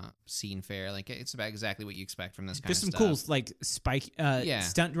typical scene fare. Like it's about exactly what you expect from this kind just of some stuff. cool like spike Yeah.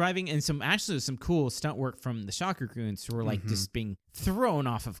 stunt driving and some cool stunt work from the shocker goons who are like just being thrown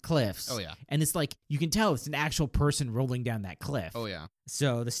off of cliffs. Oh yeah. And it's like you can tell it's an actual person rolling down that cliff. Oh yeah.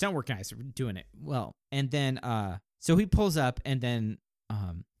 So the stunt work guys are doing it well. And then so he pulls up and then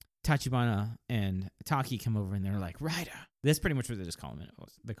Tachibana and Taki come over and they're like, Ryder. That's pretty much what they just call him.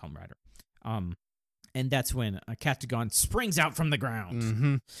 They call him Ryder. And that's when Katsugon springs out from the ground.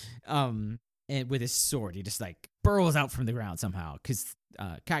 Mm-hmm. And with his sword, he just like burrows out from the ground somehow because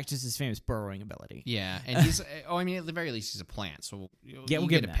Cactus is famous burrowing ability. Yeah, and he's I mean, at the very least, he's a plant, so We'll you give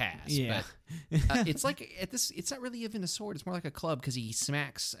get him a that. pass. Yeah. But it's like it's not really even a sword. It's more like a club because he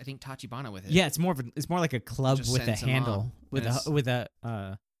smacks, I think, Tachibana with it. Yeah, it's more like a club Just with a sends him handle up. with And with a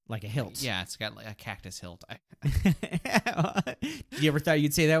like a hilt. Yeah, it's got like a cactus hilt. You ever thought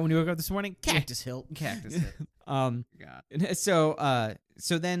you'd say that when you woke up this morning? Cactus hilt. Cactus hilt. God.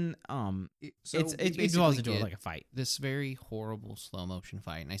 So then it devolves into like a fight. This very horrible slow motion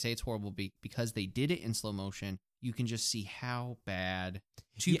fight, and I say it's horrible because they did it in slow motion. You can just see how bad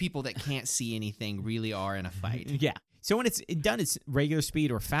two people that can't see anything really are in a fight. Yeah. So when it's done, it's regular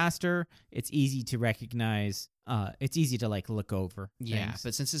speed or faster. It's easy to recognize. It's easy to like look over. Yeah, things.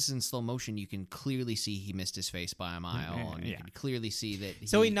 but since this is in slow motion, you can clearly see he missed his face by a mile, and you can clearly see that.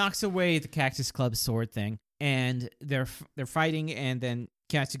 So he knocks away the Cactus Club sword thing, and they're fighting, and then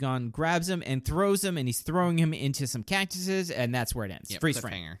Katsugon grabs him and throws him, and he's throwing him into some cactuses, and that's where it ends. Freeze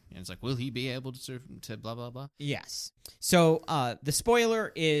frame. Cliffhanger. And it's like, will he be able to blah, blah, blah? Yes. So the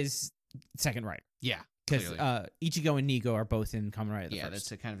spoiler is second rider. Yeah. Because Ichigo and Nigo are both in Kamen Rider the Yeah, first.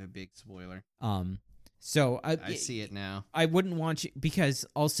 that's a kind of a big spoiler. So I see it now. I wouldn't want you, because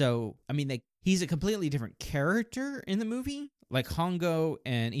also, I mean, he's a completely different character in the movie. Like, Hongo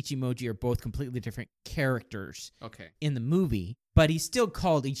and Ichimoji are both completely different characters in the movie, but he's still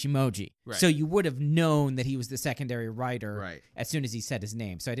called Ichimoji. Right. So you would have known that he was the secondary writer as soon as he said his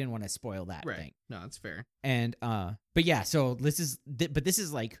name. So I didn't want to spoil that thing. No, that's fair. And, but yeah, so this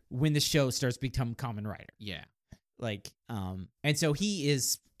is like when the show starts to become Kamen Rider. Yeah. Like, and so we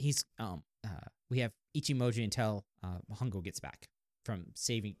have Ichimoji until Hongo gets back from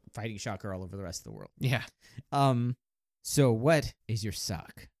fighting Shocker all over the rest of the world. Yeah. So what is your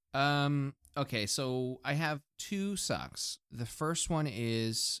suck? Okay, so I have 2 sucks. The first one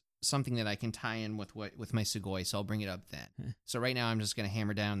is something that I can tie in with my Sugoi, so I'll bring it up then. So right now I'm just gonna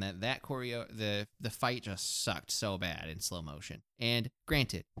hammer down that choreo. The fight just sucked so bad in slow motion. And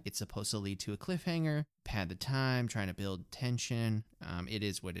granted, it's supposed to lead to a cliffhanger. Had the time trying to build tension. It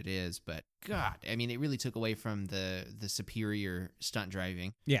is what it is, but God, I mean, it really took away from the superior stunt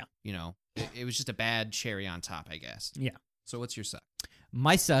driving. Yeah, it was just a bad cherry on top, I guess. Yeah. So what's your suck?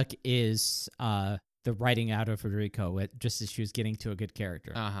 My suck is the writing out of Federico just as she was getting to a good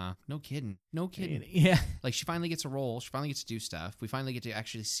character. No kidding. Yeah. Like, she finally gets a role. She finally gets to do stuff. We finally get to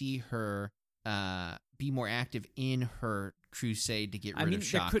actually see her be more active in her crusade to get rid of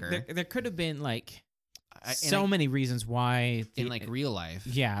Shocker. There could have been like many reasons why in like real life.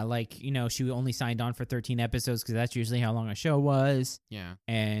 Yeah, like, she only signed on for 13 episodes because that's usually how long a show was. Yeah.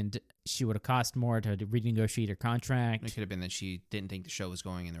 And she would have cost more to renegotiate her contract. It could have been that she didn't think the show was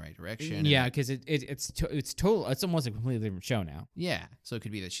going in the right direction. Yeah, because it's almost a completely different show now. Yeah. So it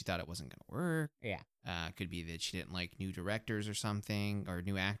could be that she thought it wasn't going to work. Yeah. Could be that she didn't like new directors or something, or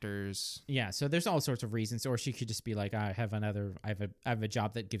new actors. Yeah, so there's all sorts of reasons. Or she could just be like, I have a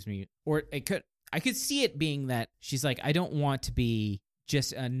job that gives me, or I could see it being that she's like, I don't want to be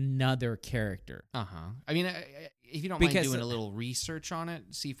just another character. I mean, if you don't mind doing a little research on it,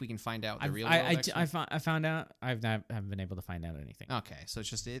 see if we can find out the real world. I found out. I haven't been able to find out anything. Okay, so it's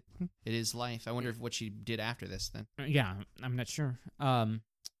just it is life. I wonder what she did after this then. Yeah, I'm not sure.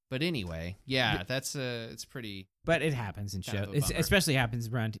 But anyway, yeah, that's it's pretty. But it happens in shows. It especially happens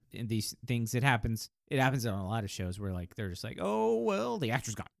around in these things. It happens on a lot of shows where like they're just like, oh well, the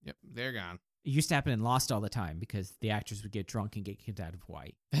actor's gone. Yep, they're gone. It used to happen in Lost all the time because the actors would get drunk and get kicked out of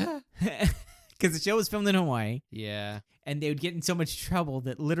Hawaii. Because the show was filmed in Hawaii. Yeah. And they would get in so much trouble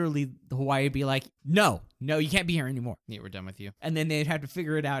that literally Hawaii would be like, no, you can't be here anymore. Yeah, we're done with you. And then they'd have to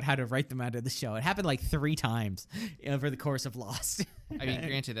figure it out how to write them out of the show. It happened like 3 times over the course of Lost. I mean,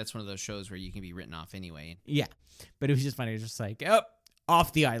 granted, that's one of those shows where you can be written off anyway. Yeah. But it was just funny. It was just like, oh,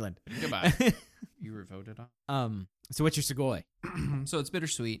 off the island. Goodbye. You were voted off. So what's your Sugoi? So it's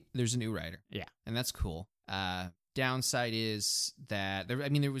bittersweet. There's a new writer. Yeah. And that's cool. Downside is that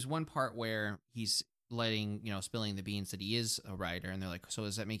there was one part where he's spilling the beans that he is a writer, and they're like, so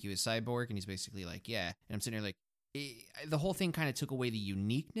does that make you a cyborg? And he's basically like, yeah. And I'm sitting there like, the whole thing kind of took away the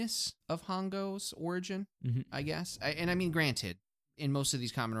uniqueness of Hongo's origin, I guess. I mean, granted, in most of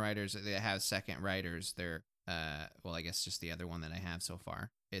these Kamen Riders that have second writers, they're, I guess just the other one that I have so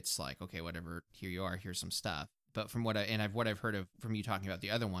far, it's like, okay, whatever, here you are, here's some stuff. But from what I've heard of from you talking about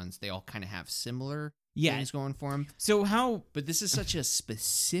the other ones, they all kind of have similar things going for them. So how? But this is such a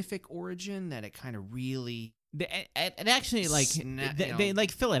specific origin that it kind of really. It actually they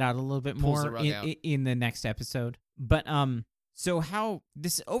like fill it out a little bit more in the next episode. But so how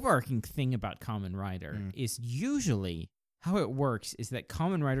this overarching thing about Kamen Rider is usually how it works is that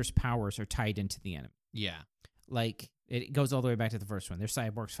Kamen Rider's powers are tied into the enemy. Yeah. Like, it goes all the way back to the first one. They're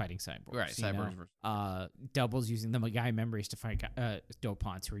cyborgs fighting cyborgs. Right, cyborgs. Doubles using the Gaia memories to fight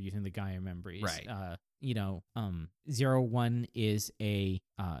Dopants who are using the Gaia memories. Right. 01 is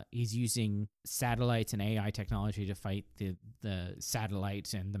he's using satellites and AI technology to fight the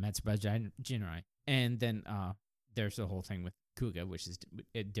satellites and the Metsuba Jinrai. And then there's the whole thing with Kuga, which is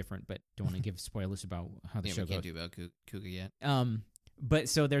different, but don't want to give spoilers about how the show goes. We can't do about Kuga yet. But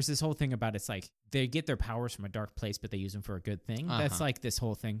so there's this whole thing about it's like they get their powers from a dark place, but they use them for a good thing. That's like this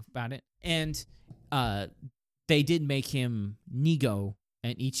whole thing about it. And they did make him Nigo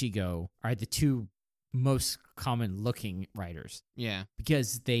and Ichigo are the 2 most common looking writers. Yeah.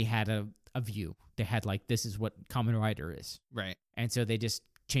 Because they had a view. They had like, this is what Kamen Rider is. Right. And so they just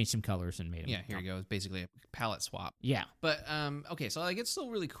changed some colors and made them. Yeah, here you go. It's basically a palette swap. Yeah. But, okay, so like it's still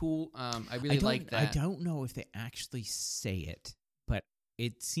really cool. I really like that. I don't know if they actually say it, but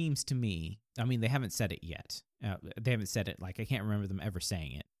it seems to me, I mean, they haven't said it yet. They haven't said it, like, I can't remember them ever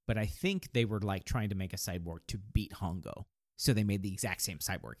saying it. But I think they were, like, trying to make a cyborg to beat Hongo. So they made the exact same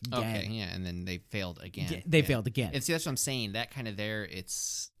cyborg again. Okay, yeah, and then they failed again. They failed again. And see, that's what I'm saying. That kind of there,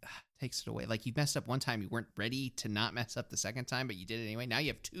 takes it away. Like, you messed up one time, you weren't ready to not mess up the second time, but you did it anyway. Now you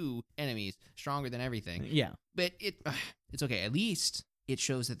have two enemies stronger than everything. Yeah. But it's okay. At least it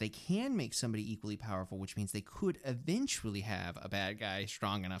shows that they can make somebody equally powerful, which means they could eventually have a bad guy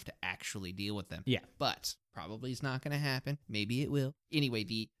strong enough to actually deal with them. Yeah. But probably is not going to happen. Maybe it will. Anyway,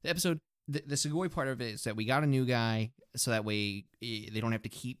 the episode, the Sugoi part of it is that we got a new guy, so that way they don't have to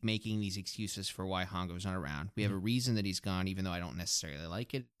keep making these excuses for why Hongo's not around. We have a reason that he's gone, even though I don't necessarily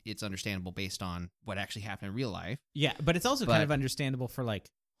like it. It's understandable based on what actually happened in real life. Yeah, but it's also kind of understandable for, like,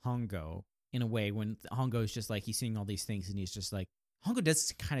 Hongo in a way, when Hongo's just, like, he's seeing all these things and he's just like, Hongo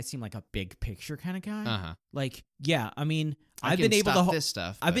does kind of seem like a big picture kind of guy. Uh-huh. Like, yeah, I mean, I've been able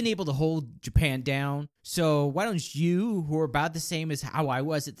to hold Japan down. So why don't you, who are about the same as how I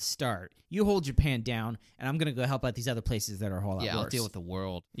was at the start, you hold Japan down, and I'm gonna go help out these other places that are a whole lot worse. Yeah, I'll deal with the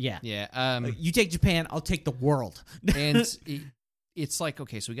world. Yeah, yeah. You take Japan, I'll take the world. And it's like,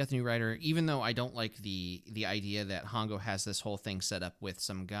 okay, so we got the new writer. Even though I don't like the idea that Hongo has this whole thing set up with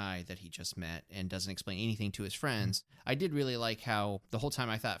some guy that he just met and doesn't explain anything to his friends, I did really like how the whole time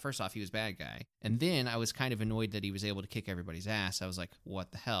I thought, first off, he was bad guy. And then I was kind of annoyed that he was able to kick everybody's ass. I was like,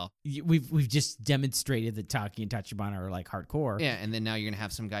 what the hell? We've just demonstrated that Taki and Tachibana are, like, hardcore. Yeah, and then now you're going to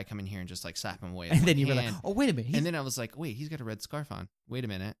have some guy come in here and just, like, slap him away. And then you were like, oh, wait a minute. And then I was like, wait, he's got a red scarf on. Wait a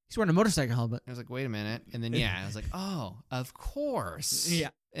minute. He's wearing a motorcycle helmet. I was like, wait a minute. And then, I was like, oh, of course. Yeah.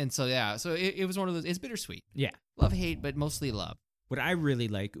 And so, so it was one of those, it's bittersweet. Yeah. Love, hate, but mostly love. What I really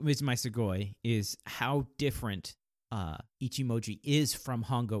like with my Sugoi is how different Ichimoji is from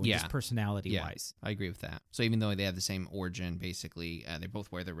Hongo, just personality-wise. I agree with that. So even though they have the same origin, basically, they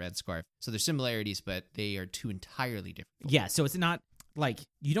both wear the red scarf. So there's similarities, but they are two entirely different. Yeah, so it's not, like,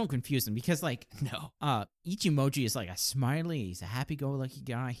 you don't confuse them, because, like, no. Ichimoji is like a smiley, he's a happy-go-lucky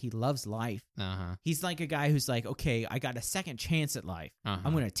guy, he loves life. Uh-huh. He's like a guy who's like, okay, I got a second chance at life. Uh-huh.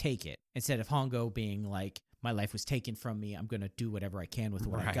 I'm going to take it. Instead of Hongo being like, my life was taken from me, I'm going to do whatever I can with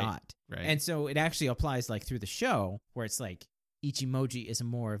what I got. Right. And so it actually applies, like, through the show, where it's like, Ichimoji is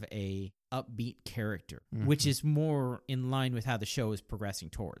more of a upbeat character, which is more in line with how the show is progressing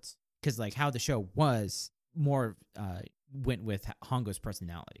towards. Because, like, how the show was more went with Hongo's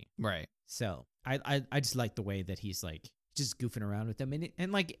personality. Right. So I just like the way that he's, like, just goofing around with them.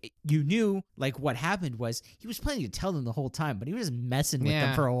 And like, you knew, like, what happened was he was planning to tell them the whole time, but he was just messing with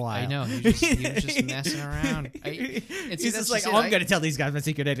them for a while. I know. He was just messing around. He's just like, I'm going to tell these guys my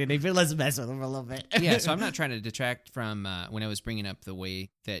secret identity, but let's mess with them a little bit. Yeah, so I'm not trying to detract from when I was bringing up the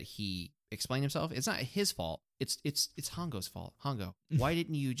way that he explained himself. It's not his fault. It's Hongo's fault. Hongo, why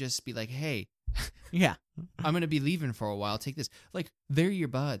didn't you just be like, hey, yeah, I'm going to be leaving for a while. Take this. Like, they're your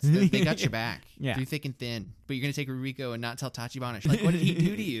buds. They got your back. Yeah. Through thick and thin. But you're going to take Ruriko and not tell Tachibana. Like, what did he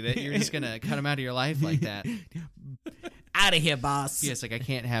do to you that you're just going to cut him out of your life like that? Out of here, boss. Yes, like, I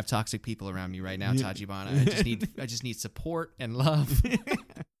can't have toxic people around me right now, Tachibana. I just need support and love.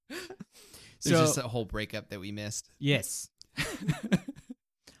 There's just a whole breakup that we missed. Yes.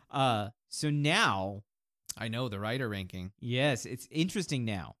 So now, I know the writer ranking. Yes, it's interesting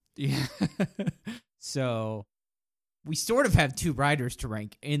now. Yeah. So we sort of have two writers to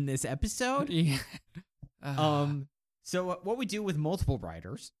rank in this episode. Yeah. So what we do with multiple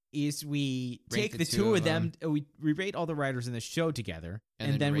writers is we Rank take the two of them, we rate all the writers in the show together,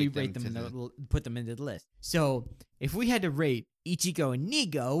 and then we rate them put them into the list. So if we had to rate Ichigo and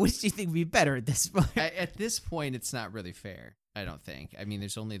Nigo, which do you think would be better at this point? At this point, it's not really fair, I don't think. I mean,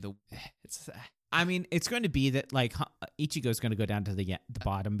 there's only I mean, it's going to be that, like, Ichigo's going to go down to the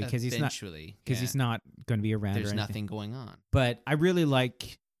bottom because he's not going to be around. There's nothing going on. But I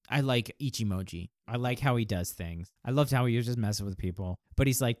like Ichimoji. I like how he does things. I loved how he was just messing with people. But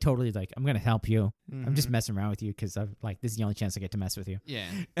he's like totally like, I'm going to help you. Mm-hmm. I'm just messing around with you because I'm like, this is the only chance I get to mess with you. Yeah.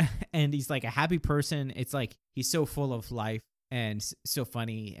 And he's like a happy person. It's like he's so full of life and so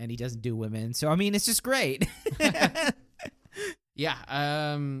funny, and he doesn't do women. So I mean, it's just great. Yeah,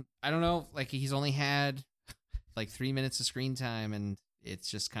 I don't know. Like, he's only had like 3 minutes of screen time, and it's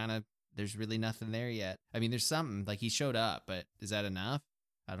just kind of, there's really nothing there yet. I mean, there's something, like, he showed up, but is that enough?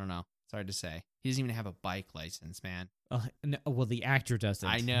 I don't know. It's hard to say. He doesn't even have a bike license, man. No, well, the actor doesn't.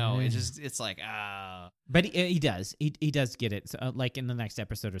 I know. It's like, But he does. He does get it. So, like, in the next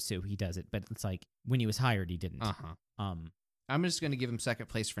episode or two, he does it. But it's like, when he was hired, he didn't. I'm just going to give him second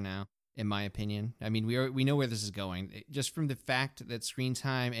place for now. in my opinion. I mean, we know where this is going. Just from the fact that screen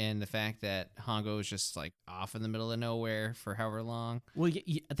time and the fact that Hongo is just like off in the middle of nowhere for however long. Well,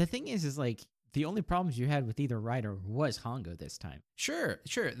 the thing is like the only problems you had with either writer was Hongo this time. Sure,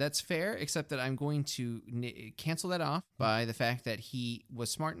 that's fair, except that I'm going to cancel that off by the fact that he was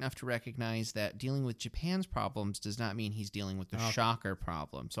smart enough to recognize that dealing with Japan's problems does not mean he's dealing with the Shocker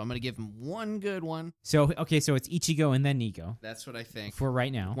problem. So I'm going to give him one good one. So, okay, so it's Ichigo and then Nigo. That's what I think. For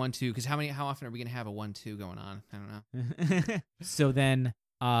right now. 1-2, because how often are we going to have a 1-2 going on? I don't know. So then,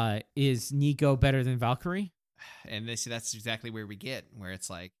 is Nigo better than Valkyrie? And that's exactly where we get, where it's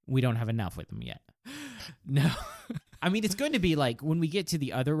like... We don't have enough with them yet. No. I mean, it's going to be like when we get to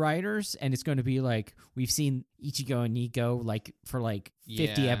the other writers, and it's going to be like we've seen Ichigo and Nigo like for like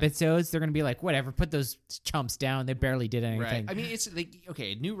 50 episodes. They're going to be like, whatever, put those chumps down. They barely did anything. Right. I mean, it's like,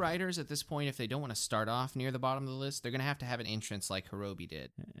 okay, new writers at this point, if they don't want to start off near the bottom of the list, they're going to have an entrance like Hirobi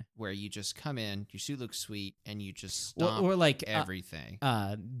did, where you just come in, your suit looks sweet, and you just stomp or like everything.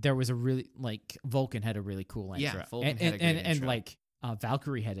 There was a really, like, Vulcan had a really cool intro. Yeah, Vulcan had a great intro. And like,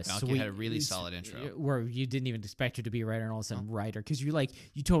 Valkyrie had a really solid intro where you didn't even expect her to be a writer and all of a sudden writer, because you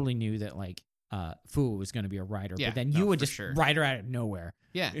totally knew that like Fu was going to be a writer, but then you would just write her out of nowhere.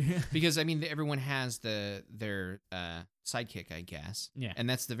 Yeah, because I mean everyone has their sidekick, I guess. Yeah, and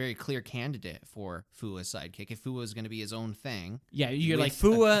that's the very clear candidate for Fua's sidekick. If Fua was going to be his own thing, yeah, you're like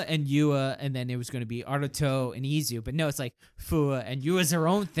Fua and Yua, and then it was going to be Aruto and Izu, but no, it's like Fua and Yua's her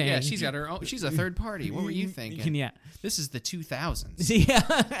own thing. Yeah, she's got her own. She's a third party. What were you thinking? Yeah, this is the 2000s. Yeah,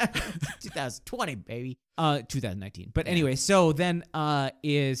 2020, baby. 2019. But anyway, so then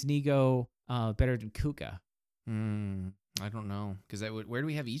is Nigo better than Kuga? I don't know, because where do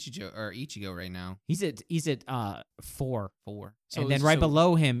we have Ichigo right now? He's at 4. So and then right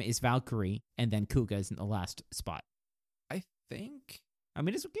below him is Valkyrie, and then Kuga is in the last spot. I think. I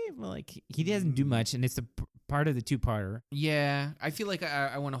mean, it's okay. Like he doesn't do much, and it's the part of the two-parter. Yeah, I feel like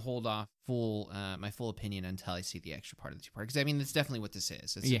I want to hold off my full opinion until I see the extra part of the two-part, because I mean that's definitely what this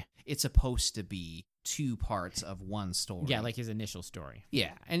is. It's supposed to be 2 parts of one story. Yeah, like his initial story.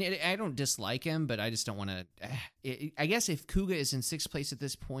 Yeah, and I don't dislike him, but I just don't want to. I guess if Kuga is in 6th place at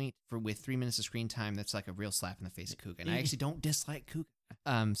this point with 3 minutes of screen time, that's like a real slap in the face of Kuga. And I actually don't dislike Kuga.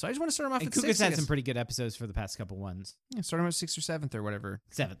 So I just want to start him off at 6th. Kuga's had some pretty good episodes for the past couple ones. Yeah, start him at 6th or 7th or whatever.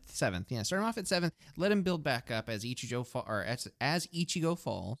 7th. Yeah, start him off at 7th. Let him build back up as Ichigo as Ichigo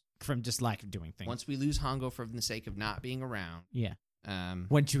falls from just lack of doing things. Once we lose Hongo for the sake of not being around. Yeah.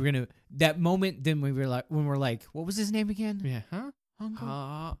 Once you're gonna that moment, then when we're like, what was his name again? Yeah, huh?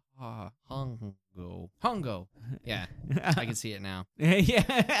 Hongo. Yeah, I can see it now.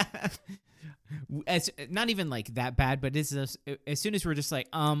 Yeah, it's not even like that bad, but it's as soon as we're just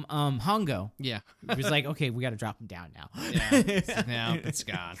like, Hongo. Yeah, it was like, okay, we got to drop him down now. Yeah, now it's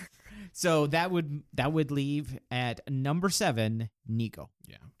gone. So that would leave at number 7, Nigo.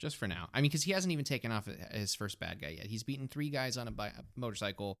 Yeah, just for now. I mean, because he hasn't even taken off his first bad guy yet. He's beaten 3 guys on a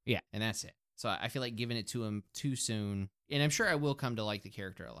motorcycle. Yeah, and that's it. So I feel like giving it to him too soon. And I'm sure I will come to like the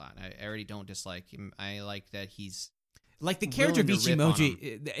character a lot. I already don't dislike him. I like that he's like the character of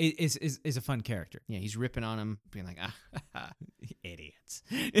Ichimoji is a fun character. Yeah, he's ripping on him, being like, idiots.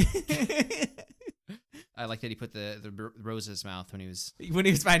 I like that he put the rose in his mouth when he was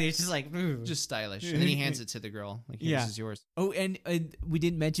fighting. It's just like just stylish, and then he hands it to the girl. Like, this is yours. Oh, and we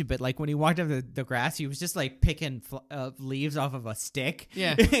didn't mention, but like when he walked up the grass, he was just like picking leaves off of a stick.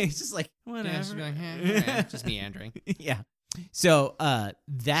 Yeah, he's just like whatever, yeah, just, going, hey, just meandering. Yeah. So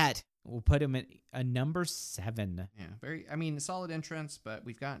that will put him at a number 7. Yeah, I mean, solid entrance, but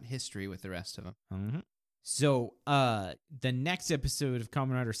we've got history with the rest of them. Mm-hmm. So, the next episode of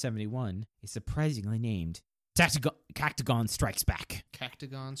Kamen Rider 71 is surprisingly named Cactagon Strikes Back.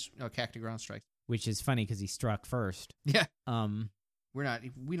 Cactagon Strikes. Which is funny because he struck first. Yeah.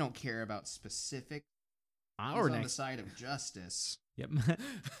 We don't care about specific. He's on the side of justice. Yep.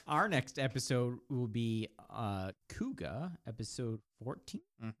 Our next episode will be Kuga, episode 14,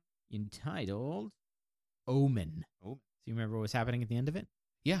 entitled Omen. Do you remember what was happening at the end of it?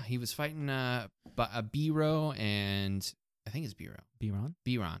 Yeah, he was fighting Biro and I think it's Biro.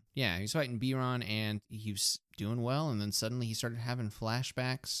 Biron. Yeah, he was fighting Biron and he was doing well, and then suddenly he started having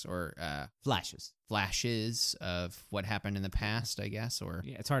flashbacks or flashes of what happened in the past, I guess. Or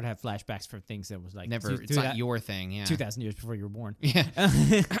yeah, it's hard to have flashbacks for things that was like never. It's not your thing. Yeah, 2,000 years before you were born. Yeah.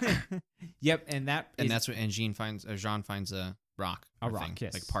 Yep, and that's what Jean finds a rock. A rock,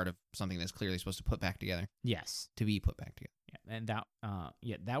 yes, like part of something that's clearly supposed to put back together. Yes, to be put back together. Yeah, and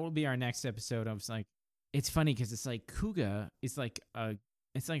that will be our next episode. I was like, it's funny because it's like Kuga is like a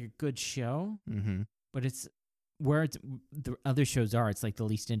good show, mm-hmm. but it's where the other shows are, it's like the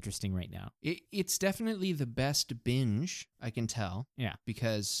least interesting right now. It's definitely the best binge, I can tell. Yeah.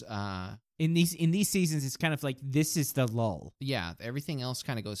 Because in these seasons, it's kind of like this is the lull. yeah, everything else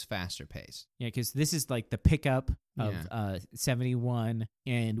kind of goes faster pace. Yeah, because this is like the pickup of 71,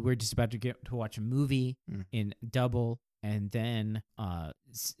 and we're just about to get to watch a movie in double, and then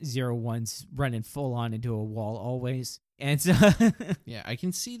 01's running full on into a wall always. And so yeah, I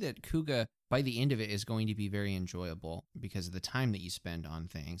can see that Kuga, by the end of it, is going to be very enjoyable because of the time that you spend on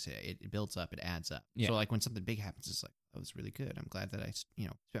things. It builds up, it adds up. Yeah. So like when something big happens, it's like, that was really good. I'm glad that I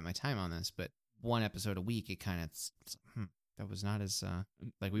spent my time on this. But one episode a week, it kind of that was not as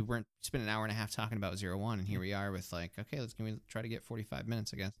like we weren't spending an hour and a half talking about 01, and here we are with like, okay, can we try to get 45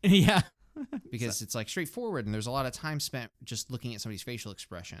 minutes, I guess. yeah. Because it's like straightforward, and there's a lot of time spent just looking at somebody's facial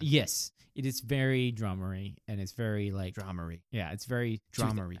expression. Yes, it is very dramery, and it's very like Dramery. Yeah, it's very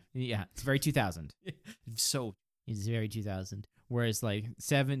Dramery. Yeah, it's very 2000. So It's very 2000. Whereas like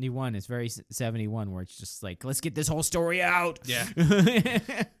 71 is very 71, where it's just like, let's get this whole story out. Yeah.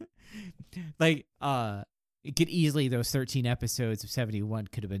 Like it could easily, those 13 episodes of 71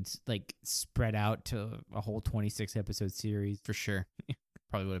 could have been like spread out to a whole 26 episode series. for sure,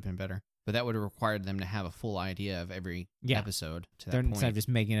 probably would have been better. But that would have required them to have a full idea of every episode to that Instead of point. just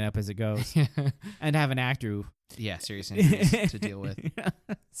making it up as it goes. And have an actor who Yeah, serious injuries to deal with.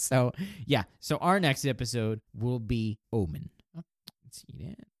 So our next episode will be Omen. Let's see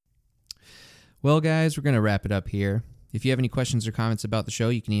that. Well, guys, we're going to wrap it up here. If you have any questions or comments about the show,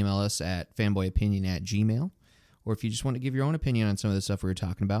 you can email us at fanboyopinion@gmail.com. Or if you just want to give your own opinion on some of the stuff we were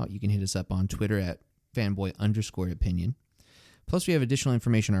talking about, you can hit us up on Twitter at fanboy_opinion. Plus, we have additional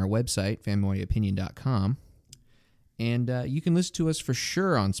information on our website, fanboyopinion.com. And you can listen to us for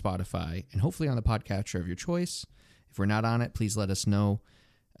sure on Spotify and hopefully on the podcatcher of your choice. If we're not on it, please let us know.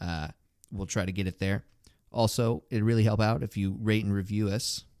 We'll try to get it there. Also, it'd really help out if you rate and review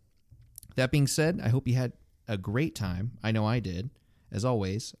us. That being said, I hope you had a great time. I know I did. As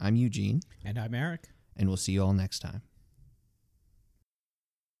always, I'm Eugene. And I'm Eric. And we'll see you all next time.